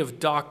key of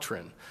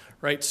doctrine,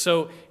 right?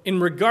 So in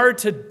regard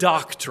to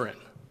doctrine,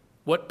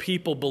 what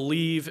people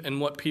believe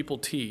and what people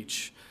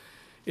teach,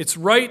 its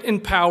right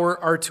and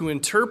power are to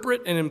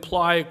interpret and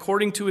imply,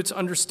 according to its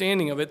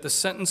understanding of it, the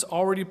sentence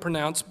already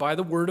pronounced by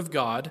the word of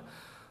God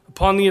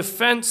upon the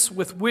offense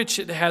with which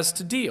it has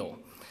to deal,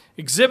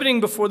 exhibiting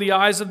before the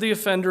eyes of the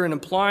offender and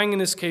implying in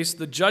this case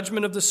the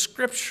judgment of the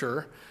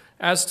Scripture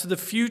as to the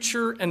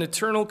future and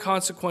eternal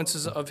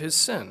consequences of his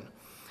sin.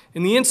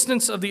 In the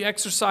instance of the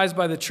exercise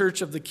by the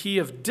church of the key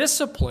of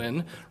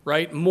discipline,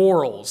 right,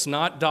 morals,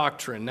 not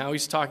doctrine. Now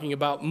he's talking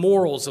about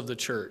morals of the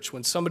church.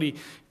 When somebody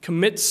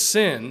commits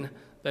sin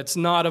that's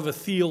not of a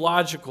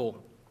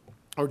theological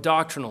or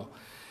doctrinal.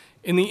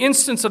 In the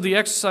instance of the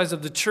exercise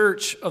of the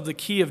church of the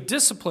key of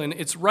discipline,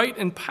 its right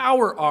and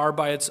power are,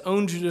 by its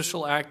own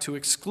judicial act, to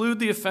exclude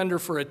the offender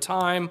for a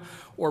time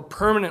or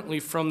permanently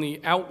from the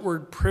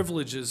outward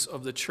privileges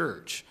of the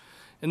church.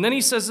 And then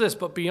he says this,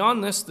 but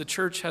beyond this, the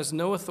church has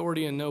no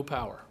authority and no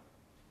power.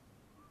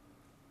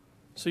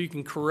 So you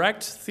can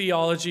correct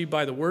theology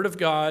by the word of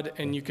God,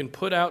 and you can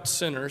put out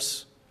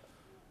sinners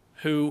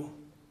who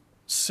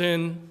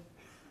sin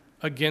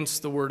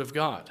against the word of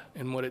God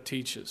and what it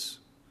teaches.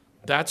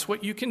 That's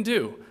what you can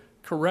do.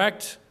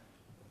 Correct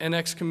and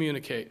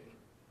excommunicate.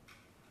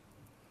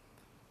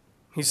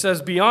 He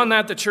says, beyond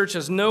that, the church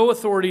has no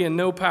authority and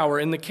no power.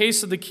 In the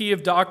case of the key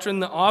of doctrine,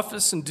 the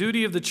office and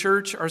duty of the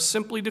church are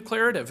simply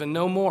declarative and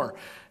no more,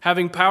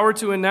 having power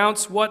to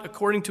announce what,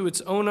 according to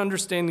its own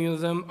understanding of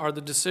them, are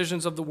the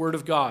decisions of the word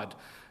of God,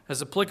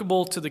 as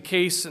applicable to the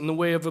case in the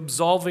way of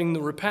absolving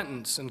the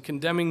repentance and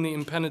condemning the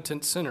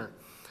impenitent sinner,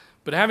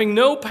 but having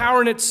no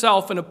power in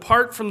itself and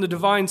apart from the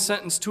divine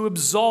sentence to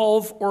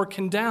absolve or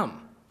condemn.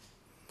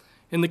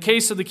 In the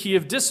case of the key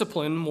of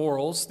discipline,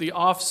 morals, the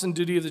office and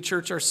duty of the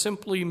church are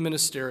simply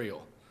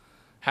ministerial,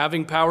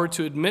 having power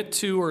to admit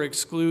to or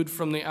exclude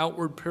from the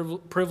outward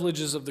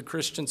privileges of the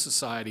Christian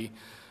society,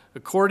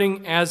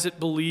 according as it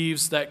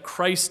believes that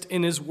Christ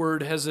in his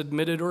word has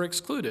admitted or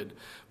excluded,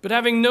 but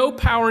having no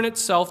power in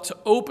itself to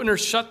open or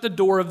shut the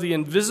door of the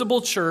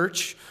invisible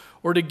church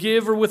or to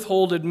give or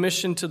withhold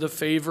admission to the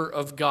favor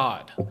of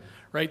God.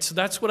 Right? So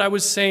that's what I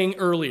was saying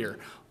earlier.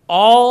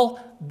 All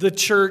the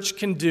church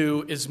can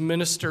do is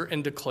minister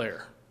and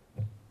declare.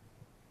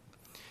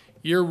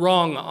 You're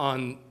wrong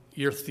on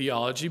your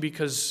theology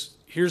because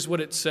here's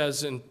what it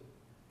says in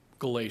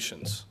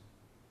Galatians.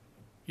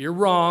 You're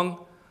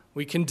wrong.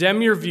 We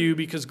condemn your view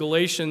because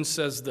Galatians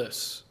says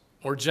this,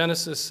 or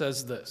Genesis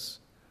says this.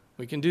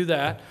 We can do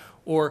that.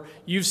 Or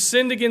you've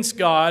sinned against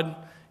God.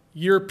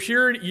 You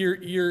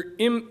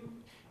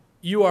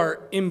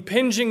are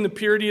impinging the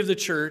purity of the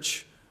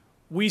church.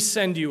 We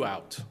send you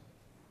out.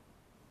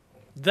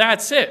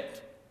 That's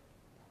it.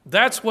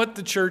 That's what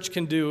the church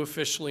can do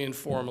officially and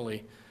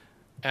formally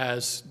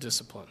as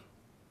discipline.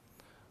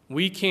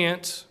 We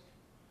can't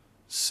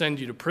send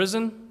you to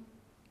prison.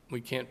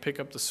 We can't pick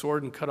up the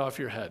sword and cut off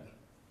your head.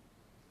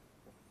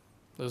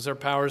 Those are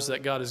powers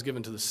that God has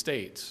given to the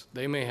states.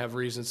 They may have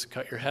reasons to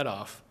cut your head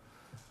off,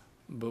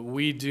 but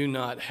we do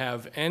not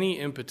have any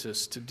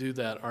impetus to do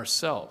that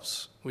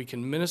ourselves. We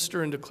can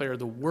minister and declare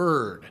the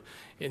word.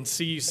 And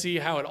you see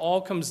how it all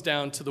comes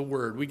down to the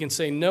word. We can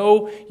say,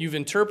 no, you've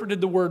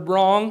interpreted the word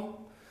wrong,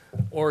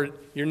 or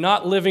you're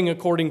not living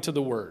according to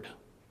the word.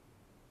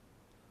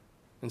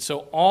 And so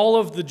all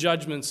of the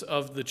judgments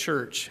of the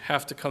church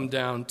have to come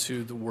down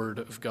to the word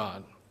of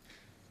God.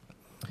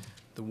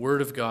 The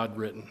word of God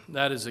written.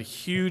 That is a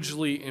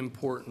hugely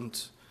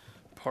important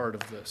part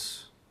of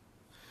this.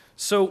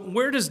 So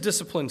where does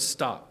discipline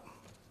stop?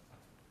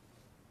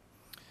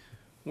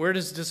 Where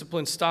does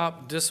discipline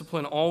stop?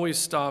 Discipline always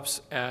stops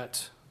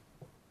at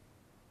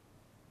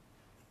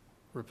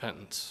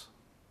repentance.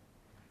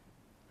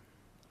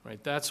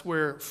 Right? That's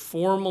where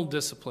formal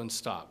discipline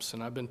stops.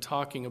 And I've been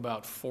talking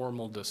about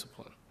formal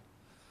discipline.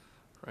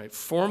 Right?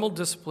 Formal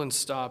discipline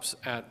stops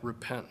at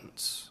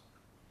repentance.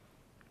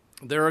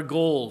 There are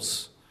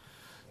goals.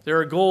 There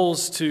are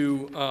goals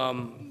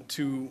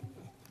to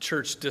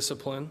church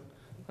discipline.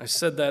 I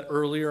said that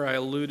earlier. I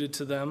alluded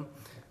to them.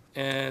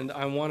 And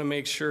I want to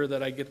make sure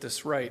that I get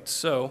this right.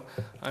 So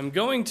I'm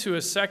going to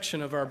a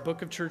section of our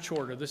Book of Church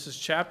Order. This is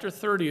chapter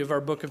 30 of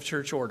our Book of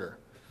Church Order.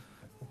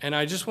 And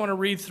I just want to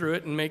read through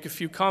it and make a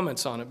few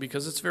comments on it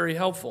because it's very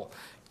helpful.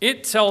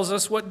 It tells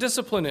us what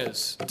discipline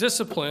is.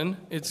 Discipline,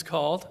 it's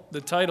called.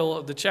 The title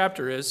of the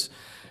chapter is,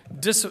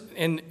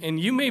 and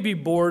you may be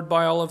bored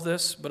by all of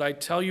this, but I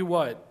tell you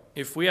what,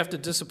 if we have to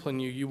discipline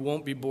you, you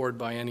won't be bored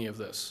by any of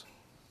this.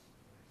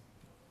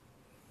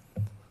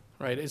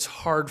 Right? It's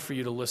hard for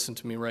you to listen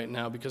to me right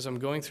now because I'm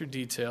going through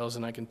details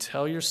and I can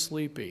tell you're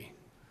sleepy.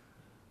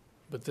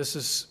 But this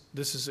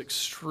is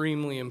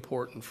extremely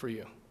important for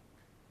you.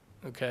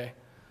 Okay?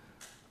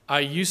 I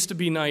used to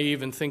be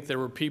naive and think there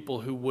were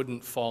people who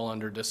wouldn't fall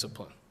under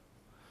discipline.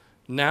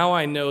 Now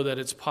I know that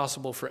it's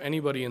possible for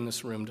anybody in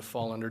this room to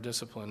fall under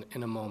discipline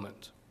in a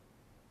moment.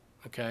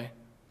 Okay?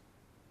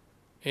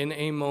 In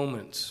a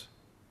moment,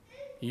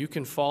 you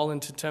can fall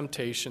into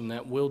temptation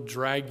that will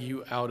drag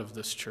you out of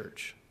this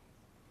church.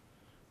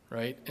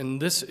 Right?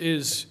 And this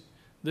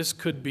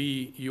could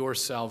be your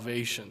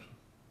salvation,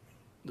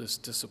 this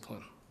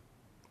discipline.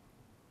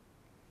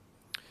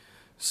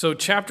 So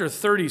chapter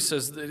 30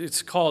 says that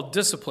it's called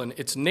discipline.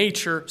 It's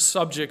nature,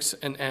 subjects,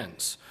 and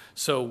ends.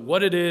 So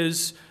what it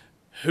is,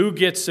 who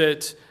gets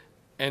it,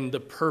 and the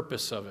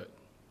purpose of it.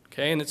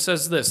 Okay? And it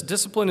says this,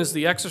 discipline is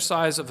the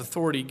exercise of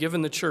authority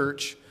given the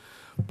church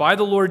by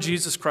the Lord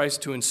Jesus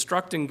Christ to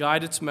instruct and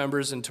guide its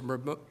members and to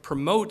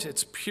promote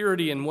its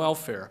purity and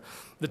welfare.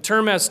 The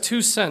term has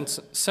two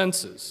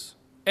senses.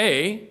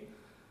 A,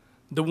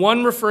 the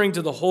one referring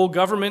to the whole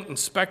government,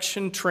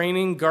 inspection,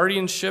 training,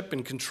 guardianship,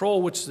 and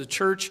control which the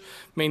church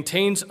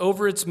maintains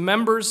over its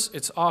members,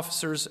 its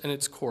officers, and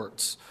its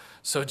courts.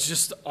 So it's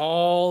just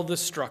all the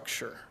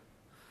structure.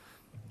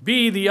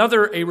 B, the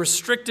other, a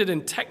restricted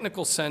and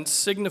technical sense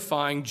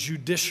signifying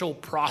judicial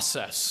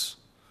process.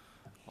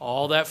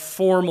 All that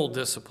formal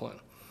discipline.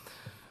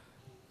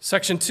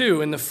 Section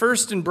 2, in the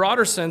first and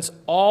broader sense,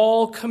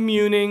 all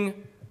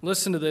communing,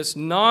 listen to this,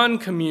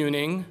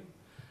 non-communing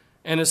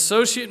and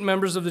associate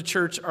members of the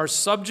church are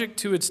subject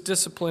to its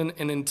discipline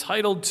and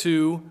entitled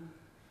to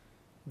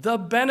the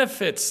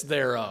benefits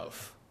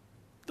thereof.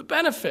 The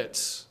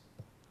benefits.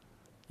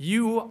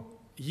 You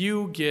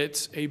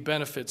get a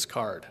benefits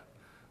card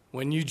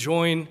when you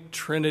join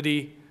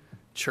Trinity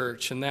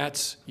Church, and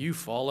that's you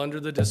fall under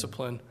the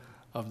discipline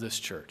of this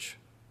church.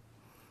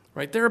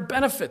 Right? There are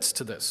benefits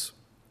to this.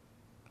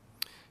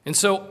 And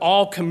so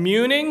all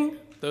communing,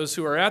 those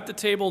who are at the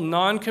table,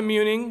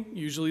 non-communing,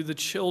 usually the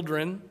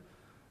children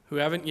who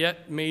haven't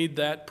yet made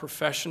that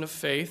profession of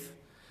faith,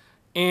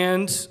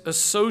 and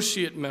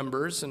associate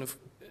members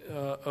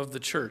of the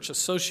church.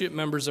 Associate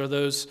members are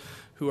those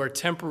who are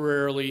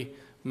temporarily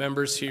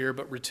members here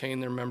but retain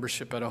their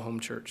membership at a home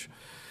church.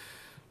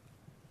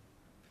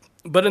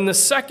 But in the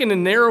second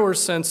and narrower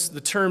sense,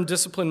 the term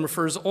discipline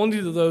refers only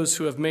to those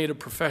who have made a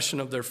profession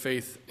of their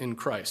faith in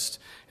Christ.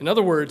 In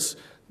other words,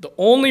 the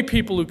only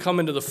people who come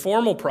into the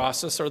formal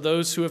process are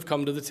those who have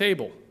come to the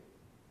table.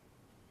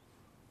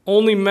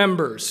 Only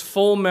members,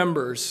 full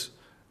members,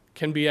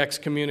 can be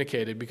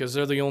excommunicated because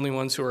they're the only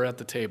ones who are at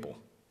the table,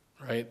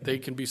 right? They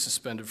can be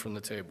suspended from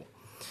the table.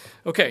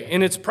 Okay,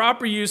 in its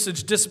proper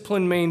usage,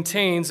 discipline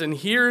maintains, and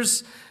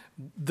here's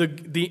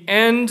the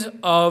end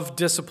of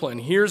discipline.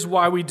 Here's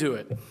why we do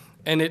it.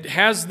 And it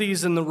has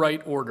these in the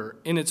right order.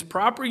 In its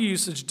proper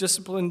usage,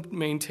 discipline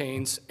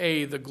maintains,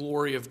 A, the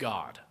glory of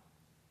God.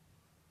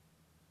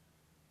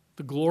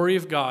 The glory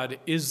of God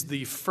is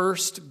the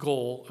first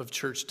goal of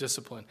church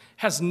discipline. It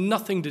has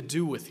nothing to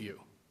do with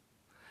you.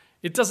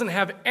 It doesn't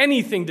have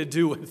anything to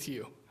do with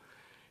you.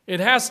 It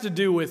has to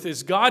do with,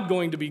 is God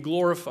going to be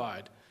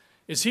glorified?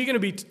 Is he going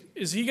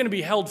to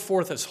be held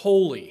forth as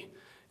holy?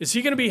 Is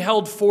he going to be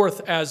held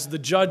forth as the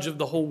judge of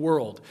the whole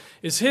world?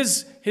 Is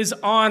his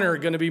honor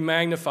going to be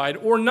magnified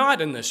or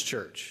not in this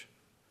church?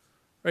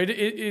 Right?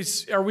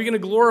 Are we going to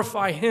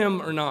glorify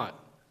him or not?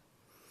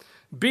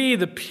 B,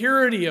 the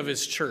purity of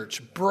his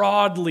church,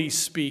 broadly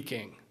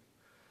speaking.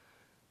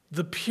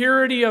 The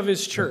purity of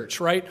his church,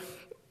 right?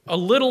 A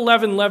little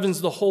leaven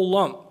leavens the whole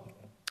lump.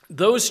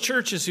 Those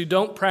churches who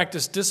don't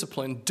practice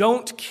discipline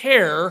don't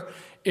care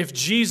if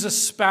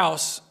Jesus'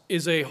 spouse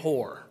is a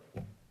whore.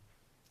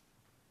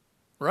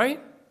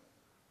 Right?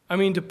 I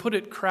mean, to put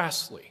it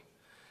crassly.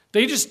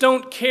 They just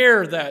don't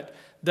care that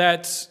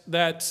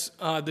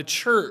the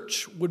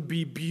church would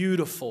be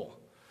beautiful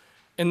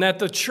and that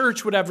the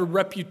church would have a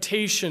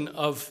reputation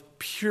of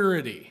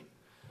purity.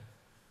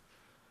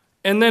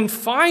 And then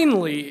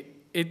finally,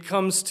 it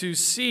comes to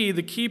C,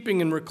 the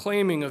keeping and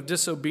reclaiming of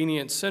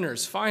disobedient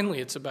sinners. Finally,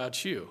 it's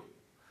about you.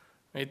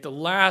 Right? The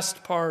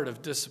last part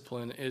of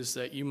discipline is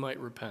that you might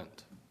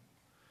repent.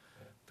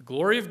 The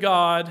glory of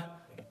God,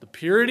 the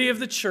purity of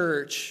the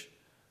church,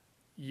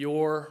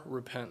 your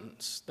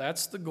repentance.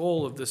 That's the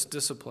goal of this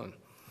discipline.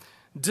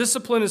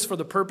 Discipline is for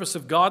the purpose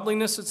of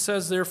godliness, it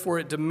says, therefore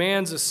it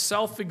demands a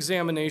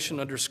self-examination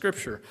under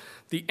Scripture.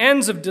 The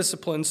ends of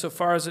discipline, so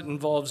far as it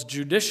involves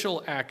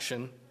judicial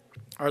action,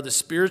 are the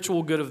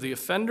spiritual good of the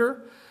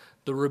offender,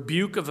 the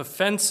rebuke of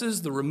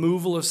offenses, the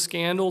removal of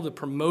scandal, the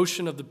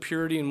promotion of the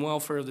purity and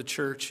welfare of the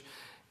church,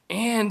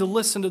 and,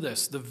 listen to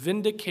this, the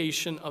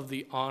vindication of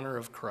the honor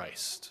of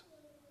Christ.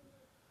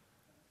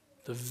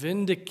 The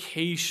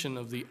vindication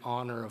of the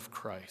honor of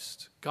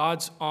Christ.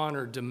 God's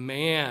honor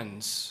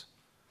demands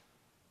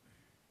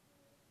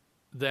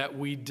that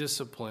we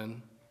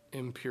discipline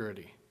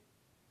impurity.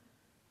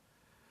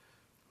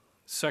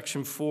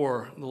 Section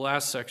 4, the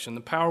last section.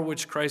 The power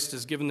which Christ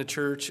has given the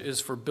church is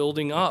for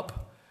building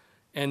up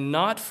and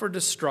not for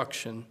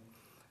destruction,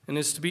 and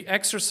is to be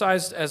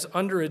exercised as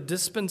under a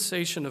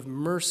dispensation of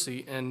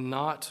mercy and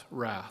not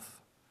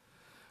wrath.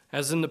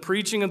 As in the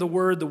preaching of the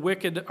word, the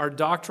wicked are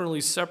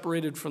doctrinally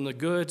separated from the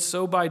good,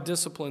 so by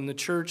discipline the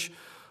church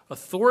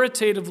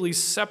authoritatively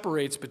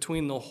separates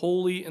between the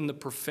holy and the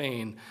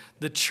profane.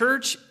 The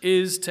church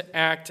is to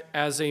act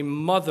as a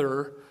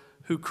mother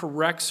who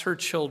corrects her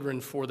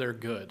children for their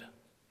good.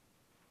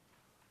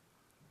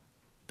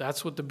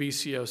 That's what the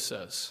BCO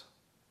says.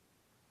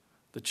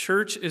 The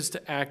church is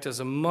to act as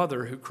a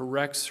mother who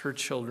corrects her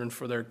children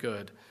for their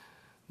good,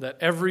 that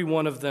every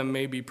one of them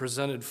may be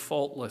presented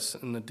faultless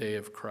in the day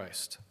of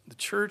Christ. The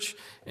church,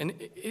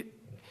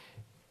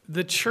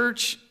 the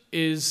church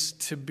is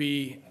to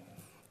be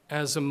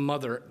as a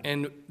mother,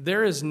 and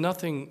there is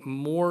nothing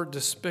more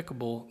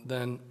despicable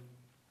than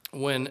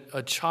when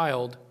a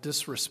child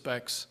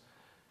disrespects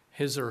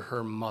his or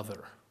her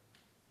mother,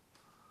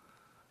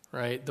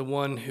 right? The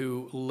one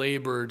who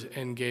labored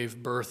and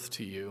gave birth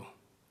to you.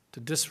 To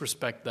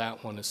disrespect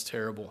that one is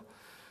terrible.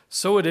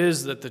 So it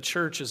is that the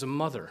church is a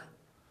mother.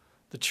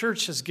 The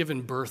church has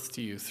given birth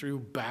to you through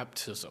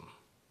baptism,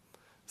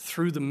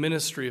 through the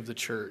ministry of the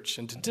church.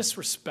 And to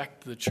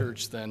disrespect the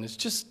church then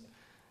is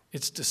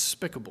it's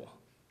despicable.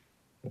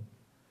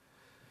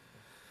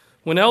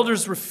 When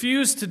elders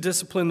refuse to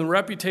discipline, the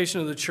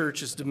reputation of the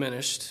church is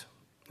diminished.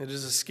 It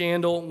is a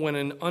scandal when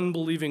an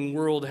unbelieving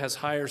world has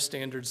higher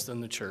standards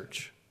than the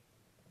church.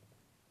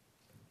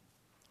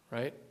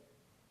 Right?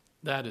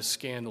 That is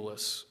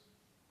scandalous.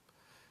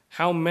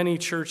 How many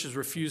churches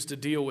refuse to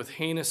deal with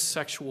heinous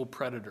sexual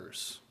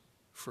predators,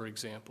 for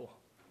example?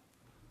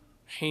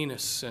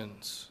 Heinous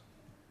sins.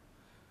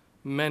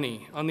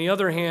 Many. On the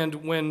other hand,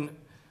 when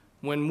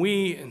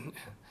we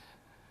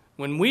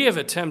have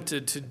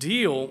attempted to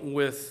deal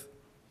with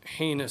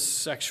heinous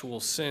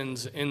sexual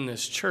sins in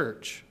this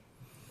church,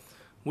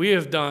 we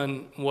have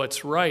done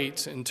what's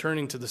right in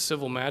turning to the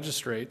civil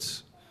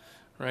magistrates.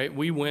 Right?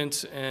 We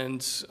went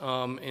and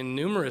in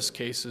numerous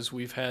cases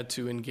we've had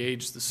to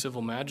engage the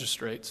civil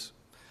magistrates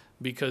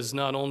because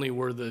not only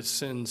were the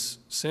sins,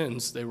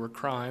 they were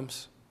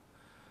crimes.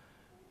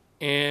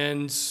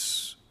 And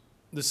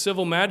the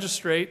civil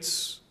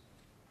magistrates,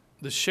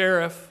 the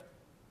sheriff,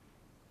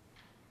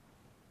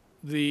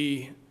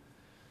 the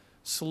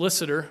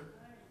solicitor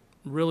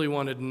really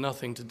wanted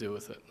nothing to do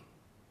with it.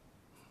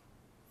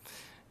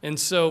 And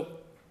so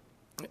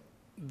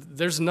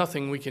there's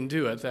nothing we can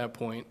do at that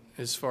point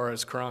as far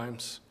as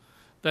crimes.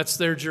 That's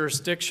their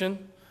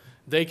jurisdiction.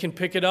 They can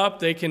pick it up,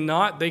 they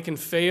cannot, they can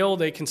fail,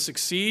 they can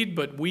succeed,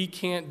 but we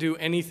can't do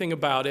anything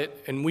about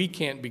it, and we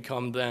can't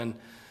become then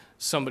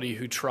somebody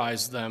who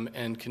tries them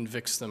and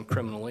convicts them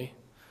criminally.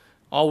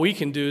 All we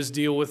can do is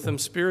deal with them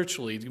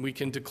spiritually. We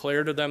can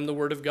declare to them the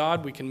Word of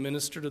God, we can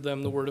minister to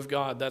them the Word of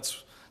God.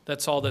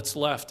 That's all that's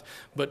left.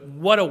 But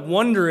what a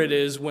wonder it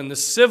is when the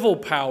civil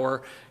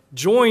power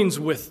joins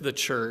with the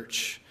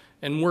church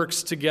and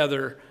works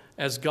together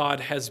as God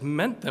has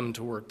meant them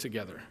to work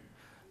together.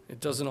 It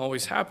doesn't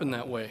always happen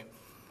that way.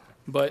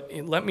 But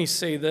let me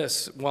say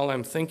this while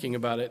I'm thinking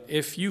about it.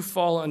 If you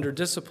fall under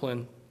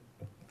discipline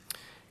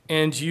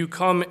and you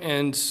come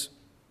and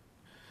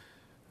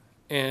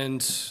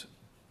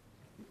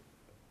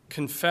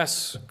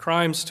confess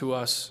crimes to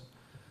us,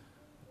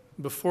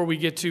 before we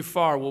get too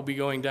far, we'll be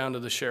going down to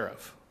the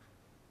sheriff.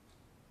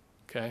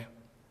 Okay?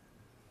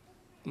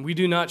 We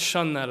do not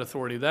shun that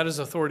authority. That is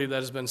authority that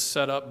has been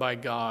set up by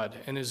God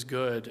and is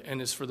good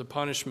and is for the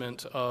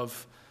punishment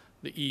of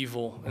the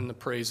evil and the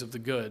praise of the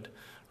good,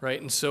 right?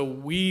 And so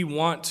we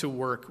want to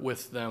work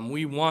with them.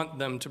 We want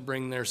them to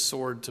bring their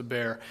sword to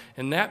bear.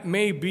 And that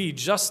may be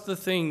just the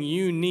thing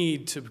you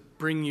need to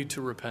bring you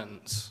to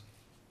repentance.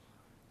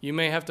 You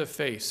may have to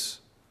face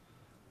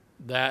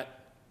that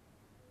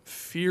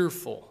should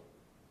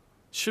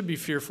be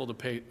fearful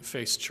to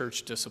face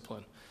church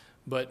discipline,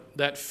 but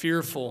that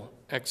fearful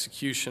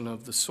execution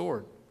of the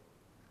sword.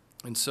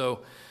 And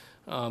so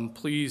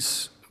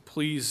please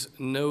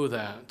know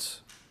that.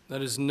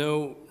 That is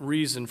no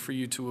reason for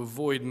you to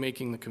avoid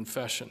making the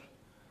confession.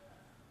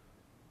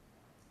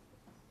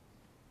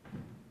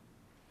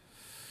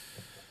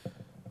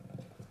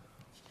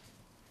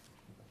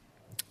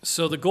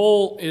 So the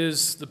goal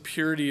is the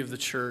purity of the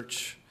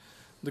church.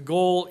 The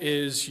goal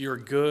is your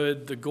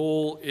good. The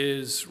goal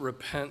is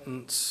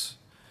repentance.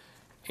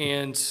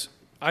 And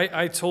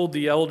I told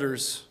the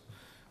elders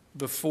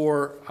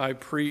before I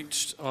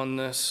preached on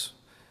this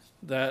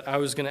that I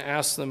was going to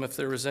ask them if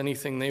there was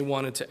anything they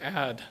wanted to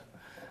add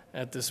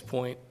at this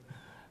point.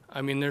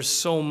 I mean, there's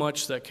so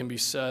much that can be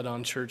said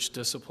on church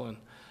discipline.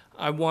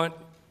 I want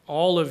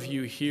all of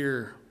you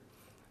here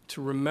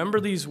to remember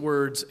these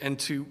words and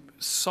to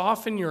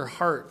soften your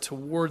heart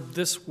toward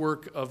this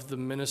work of the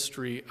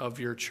ministry of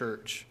your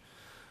church.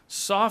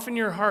 Soften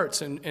your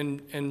hearts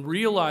and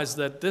realize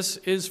that this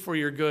is for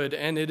your good,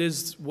 and it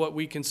is what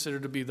we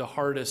consider to be the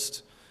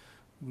hardest,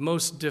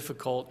 most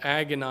difficult,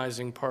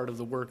 agonizing part of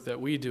the work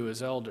that we do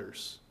as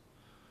elders.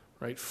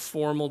 Right?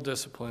 Formal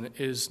discipline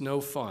is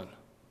no fun,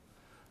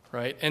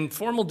 right? And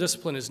formal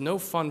discipline is no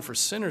fun for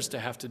sinners to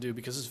have to do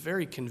because it's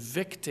very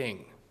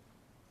convicting.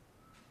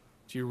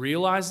 Do you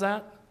realize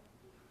that?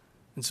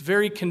 It's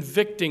very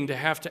convicting to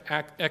have to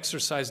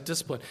exercise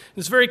discipline.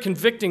 It's very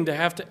convicting to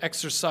have to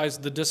exercise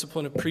the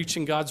discipline of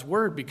preaching God's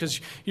word because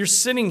you're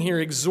sitting here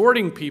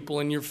exhorting people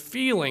and you're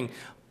feeling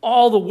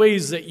all the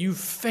ways that you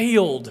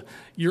failed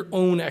your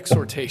own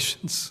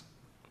exhortations.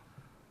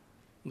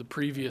 The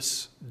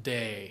previous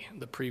day,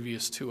 the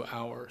previous 2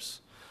 hours.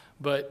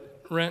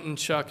 But Renton,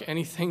 Chuck,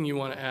 anything you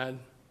want to add?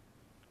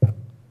 Want us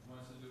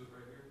to do it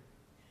right here?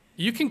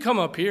 You can come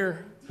up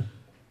here.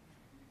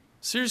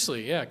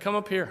 Seriously, yeah, come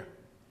up here.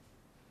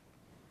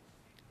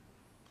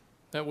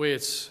 That way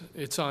it's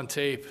on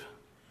tape.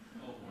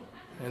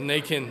 And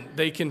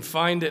they can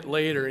find it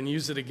later and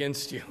use it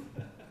against you.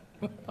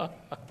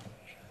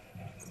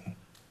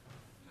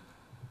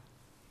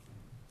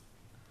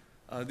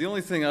 The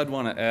only thing I'd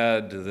want to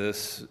add to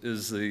this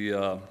is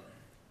one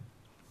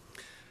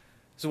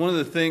of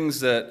the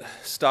things that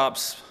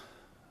stops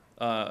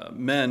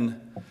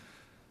men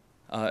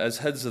as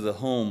heads of the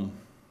home.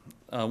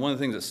 One of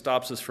the things that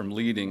stops us from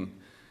leading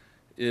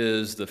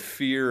is the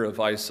fear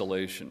of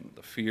isolation,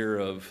 the fear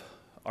of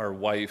our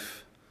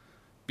wife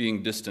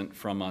being distant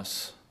from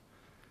us,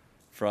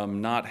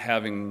 from not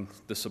having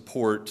the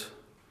support.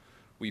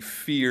 We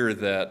fear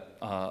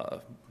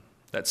that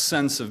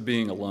sense of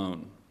being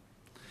alone.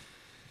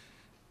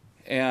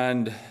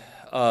 And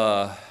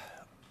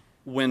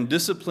when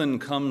discipline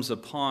comes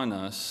upon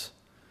us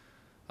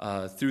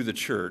through the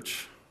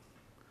church,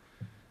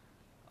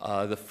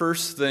 the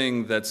first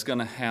thing that's going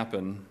to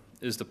happen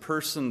is the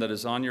person that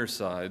is on your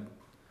side,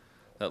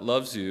 that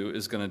loves you,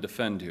 is going to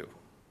defend you,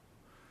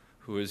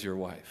 who is your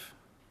wife.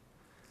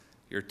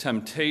 Your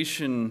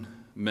temptation,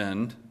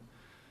 men,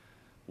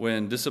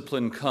 when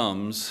discipline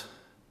comes,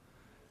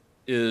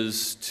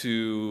 is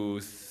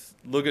to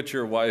look at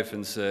your wife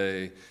and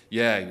say,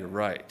 yeah, you're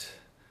right.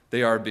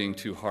 They are being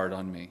too hard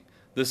on me.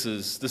 This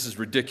is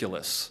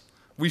ridiculous.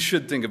 We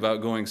should think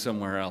about going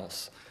somewhere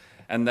else.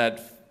 And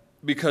that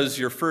because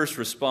your first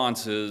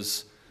response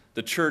is,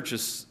 the church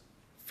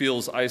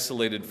feels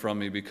isolated from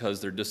me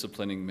because they're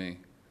disciplining me.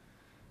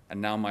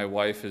 And now my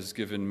wife has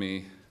given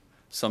me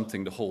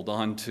something to hold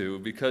on to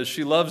because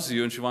she loves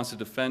you and she wants to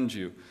defend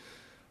you.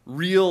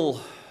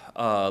 Real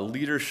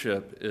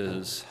leadership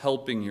is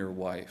helping your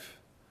wife,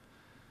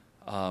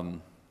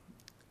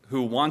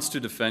 who wants to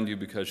defend you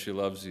because she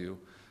loves you,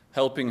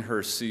 helping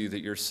her see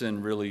that your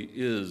sin really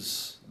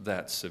is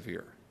that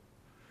severe.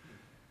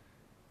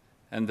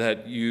 And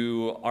that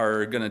you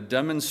are going to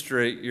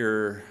demonstrate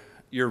your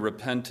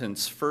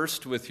repentance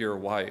first with your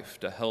wife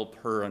to help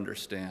her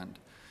understand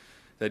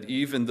that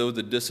even though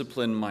the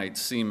discipline might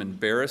seem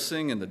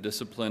embarrassing and the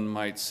discipline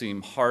might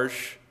seem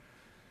harsh,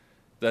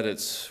 that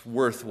it's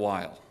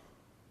worthwhile.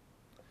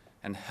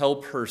 And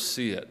help her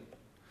see it,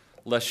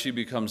 lest she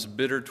becomes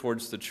bitter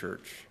towards the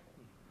church,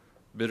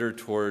 bitter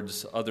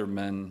towards other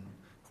men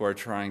who are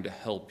trying to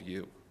help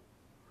you.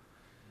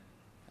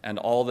 And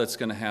all that's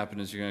going to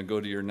happen is you're going to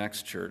go to your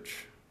next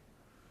church,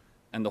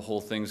 and the whole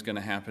thing's going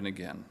to happen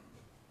again.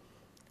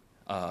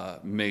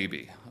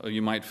 Maybe.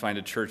 You might find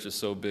a church is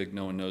so big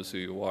no one knows who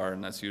you are,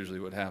 and that's usually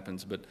what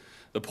happens. But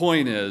the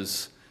point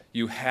is,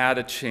 you had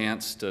a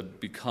chance to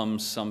become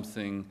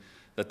something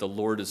that the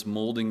Lord is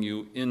molding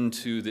you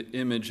into the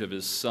image of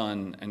His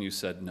Son, and you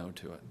said no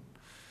to it.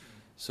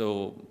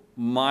 So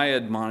my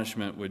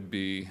admonishment would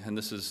be, and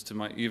this is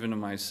even to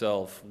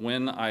myself,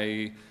 when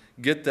I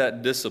get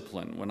that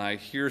discipline, when I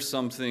hear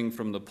something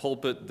from the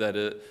pulpit that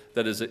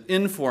is an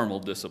informal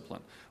discipline,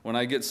 when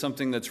I get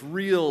something that's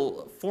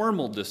real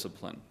formal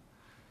discipline,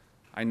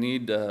 I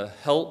need to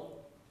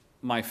help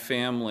my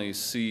family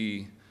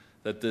see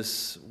that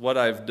what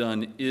I've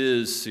done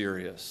is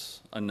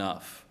serious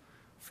enough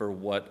for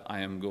what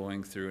I am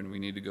going through, and we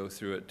need to go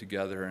through it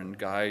together and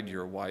guide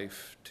your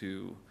wife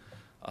to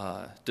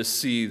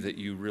see that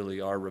you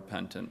really are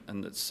repentant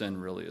and that sin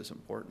really is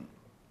important.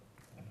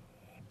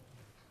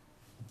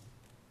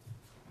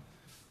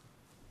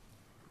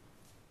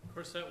 Of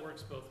course, that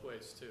works both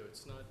ways too.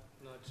 It's not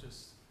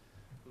just,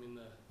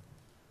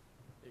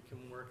 it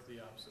can work the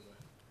opposite way.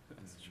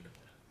 That's true.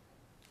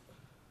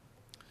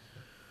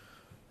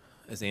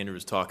 As Andrew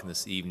was talking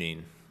this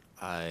evening,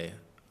 I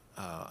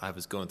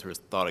was going through a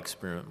thought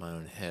experiment in my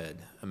own head.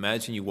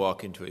 Imagine you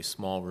walk into a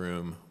small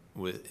room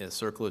with a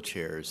circle of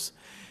chairs,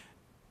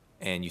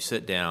 and you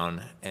sit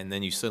down, and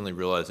then you suddenly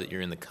realize that you're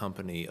in the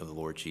company of the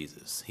Lord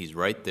Jesus. He's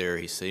right there.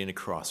 He's sitting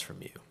across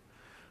from you.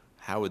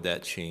 How would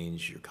that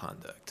change your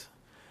conduct?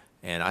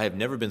 And I have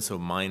never been so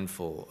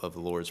mindful of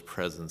the Lord's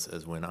presence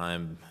as when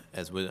I'm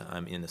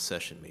in a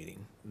session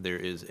meeting.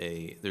 There's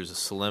a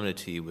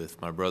solemnity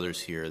with my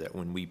brothers here that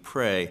when we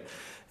pray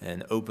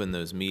and open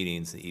those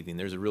meetings in the evening,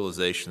 there's a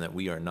realization that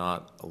we are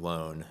not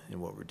alone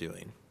in what we're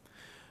doing.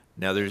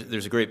 Now,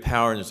 there's a great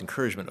power and there's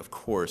encouragement, of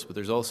course, but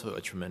there's also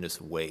a tremendous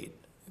weight.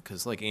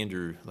 Because like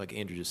Andrew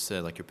just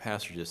said, like your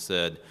pastor just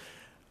said,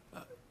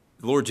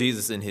 the Lord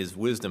Jesus in his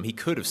wisdom, he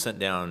could have sent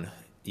down,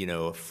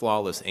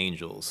 flawless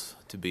angels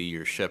to be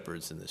your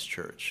shepherds in this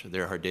church.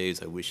 There are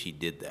days I wish he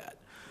did that.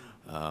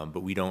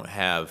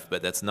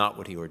 But that's not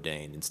what he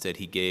ordained. Instead,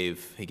 he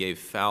gave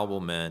fallible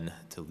men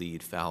to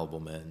lead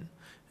fallible men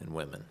and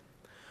women.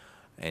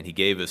 And he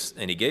gave us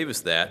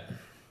that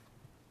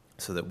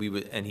so that we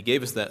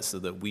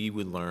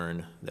would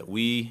learn that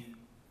we,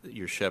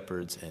 your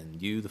shepherds,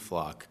 and you, the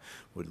flock,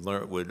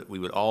 we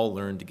would all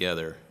learn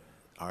together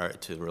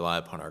to rely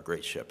upon our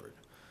great shepherd,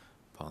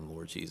 upon the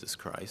Lord Jesus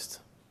Christ.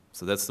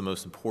 So that's the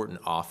most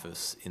important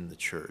office in the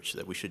church,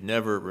 that we should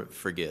never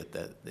forget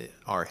that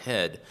our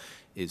head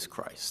is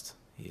Christ.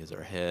 He is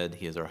our head,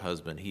 he is our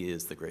husband, he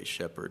is the great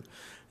shepherd.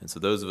 And so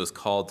those of us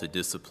called to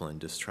discipline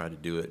just try to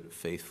do it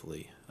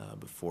faithfully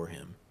before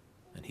him.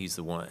 And he's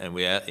the one, and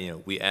we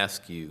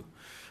ask you,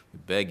 we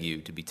beg you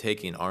to be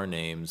taking our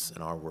names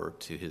and our work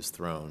to his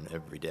throne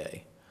every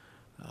day,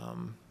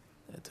 and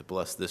to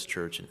bless this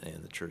church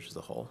and the church as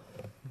a whole.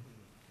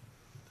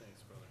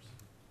 Thanks, brothers.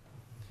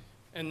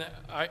 And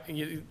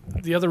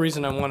the other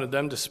reason I wanted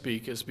them to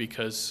speak is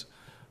because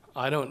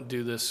I don't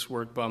do this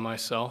work by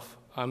myself.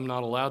 I'm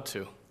not allowed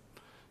to.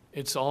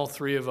 It's all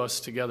three of us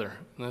together.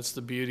 And that's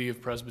the beauty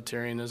of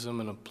Presbyterianism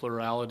and a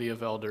plurality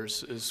of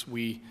elders, is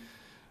we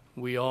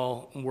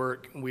all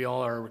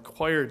are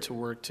required to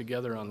work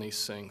together on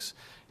these things.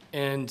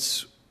 And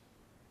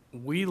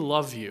we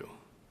love you.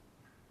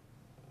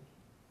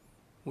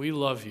 We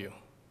love you.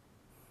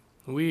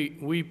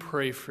 We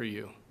pray for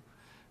you.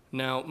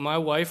 Now, my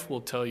wife will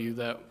tell you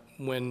that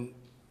when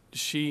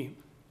she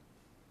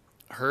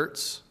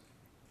hurts,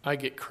 I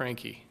get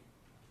cranky.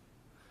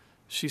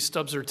 She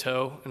stubs her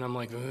toe, and I'm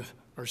like, ugh.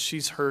 Or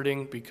she's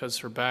hurting because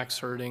her back's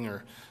hurting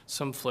or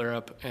some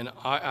flare-up, and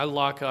I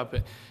lock up.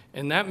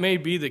 And that may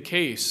be the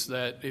case,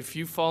 that if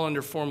you fall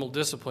under formal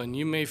discipline,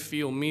 you may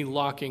feel me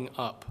locking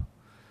up,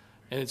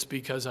 and it's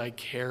because I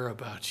care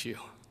about you.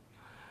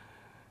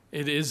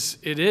 It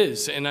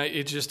is, and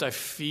I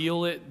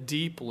feel it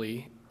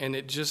deeply, and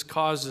it just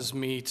causes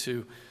me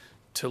to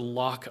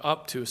lock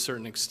up to a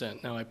certain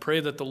extent. Now, I pray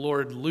that the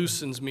Lord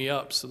loosens me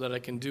up so that I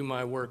can do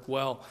my work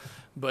well,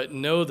 but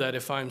know that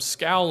if I'm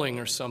scowling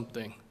or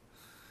something,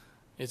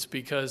 it's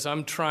because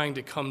I'm trying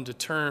to come to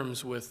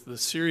terms with the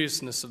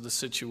seriousness of the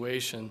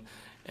situation,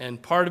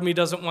 and part of me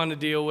doesn't want to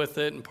deal with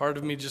it, and part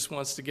of me just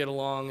wants to get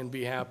along and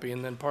be happy,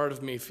 and then part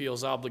of me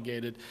feels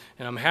obligated,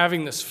 and I'm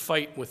having this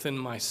fight within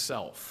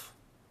myself,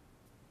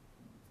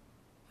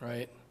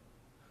 right?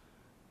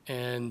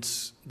 And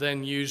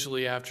then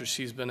usually after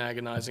she's been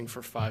agonizing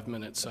for 5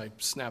 minutes, I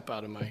snap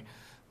out of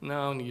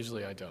no,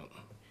 usually I don't.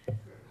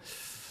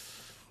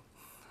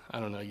 I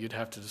don't know, you'd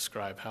have to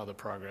describe how the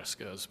progress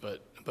goes,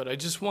 but I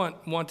just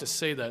want to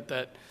say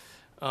that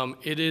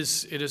it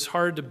is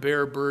hard to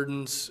bear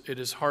burdens. It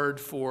is hard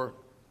for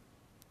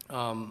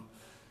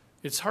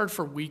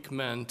weak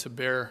men to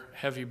bear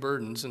heavy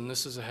burdens, and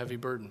this is a heavy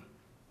burden.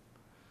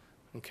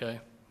 Okay,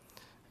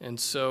 and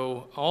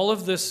so all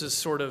of this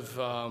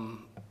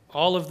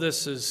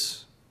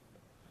is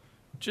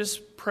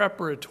just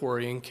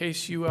preparatory in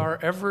case you are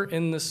ever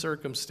in this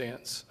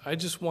circumstance. I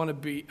just want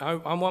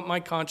I want my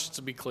conscience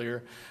to be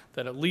clear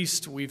that at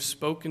least we've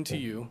spoken to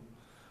you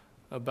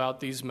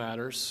about these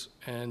matters,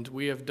 and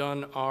we have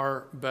done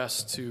our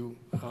best to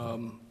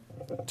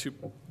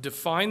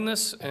define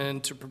this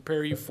and to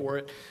prepare you for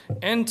it,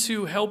 and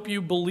to help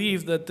you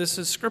believe that this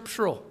is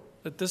scriptural,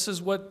 that this is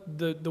what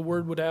the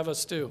Word would have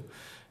us do,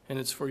 and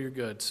it's for your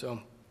good. So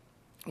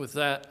With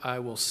that, I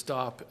will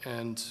stop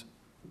and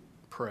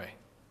pray.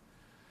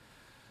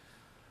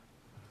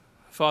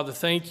 Father,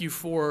 thank you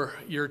for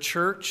your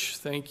church.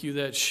 Thank you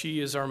that she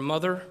is our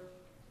mother.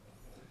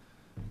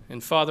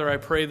 And Father, I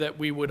pray that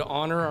we would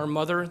honor our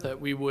mother,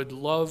 that we would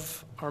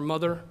love our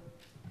mother,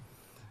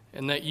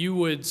 and that you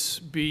would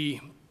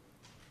be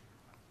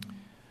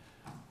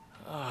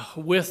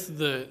with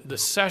the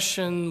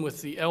session,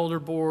 with the elder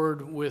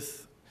board,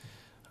 with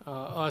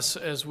us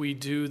as we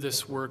do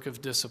this work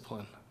of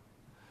discipline.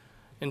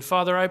 And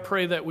Father, I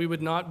pray that we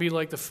would not be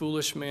like the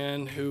foolish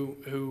man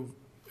who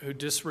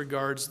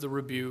disregards the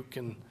rebuke,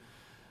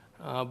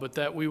 but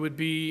that we would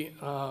be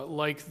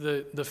like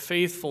the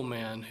faithful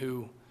man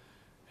who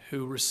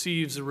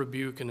receives a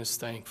rebuke and is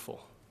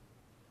thankful.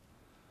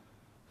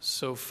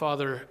 So,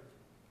 Father,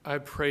 I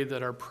pray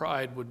that our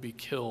pride would be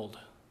killed.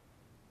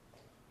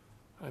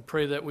 I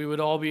pray that we would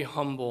all be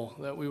humble,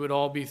 that we would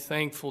all be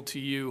thankful to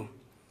you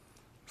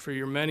for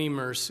your many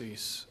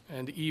mercies,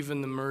 and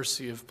even the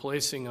mercy of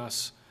placing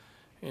us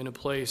in a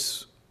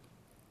place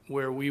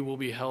where we will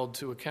be held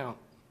to account.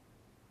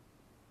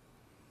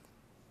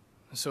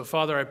 And so,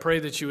 Father, I pray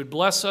that you would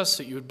bless us,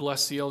 that you would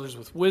bless the elders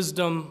with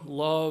wisdom,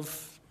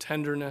 love,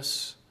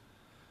 tenderness,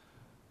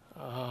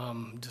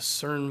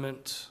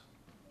 discernment.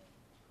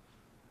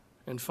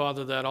 And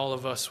Father, that all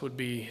of us would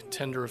be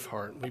tender of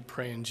heart. We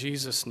pray in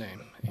Jesus'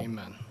 name.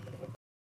 Amen.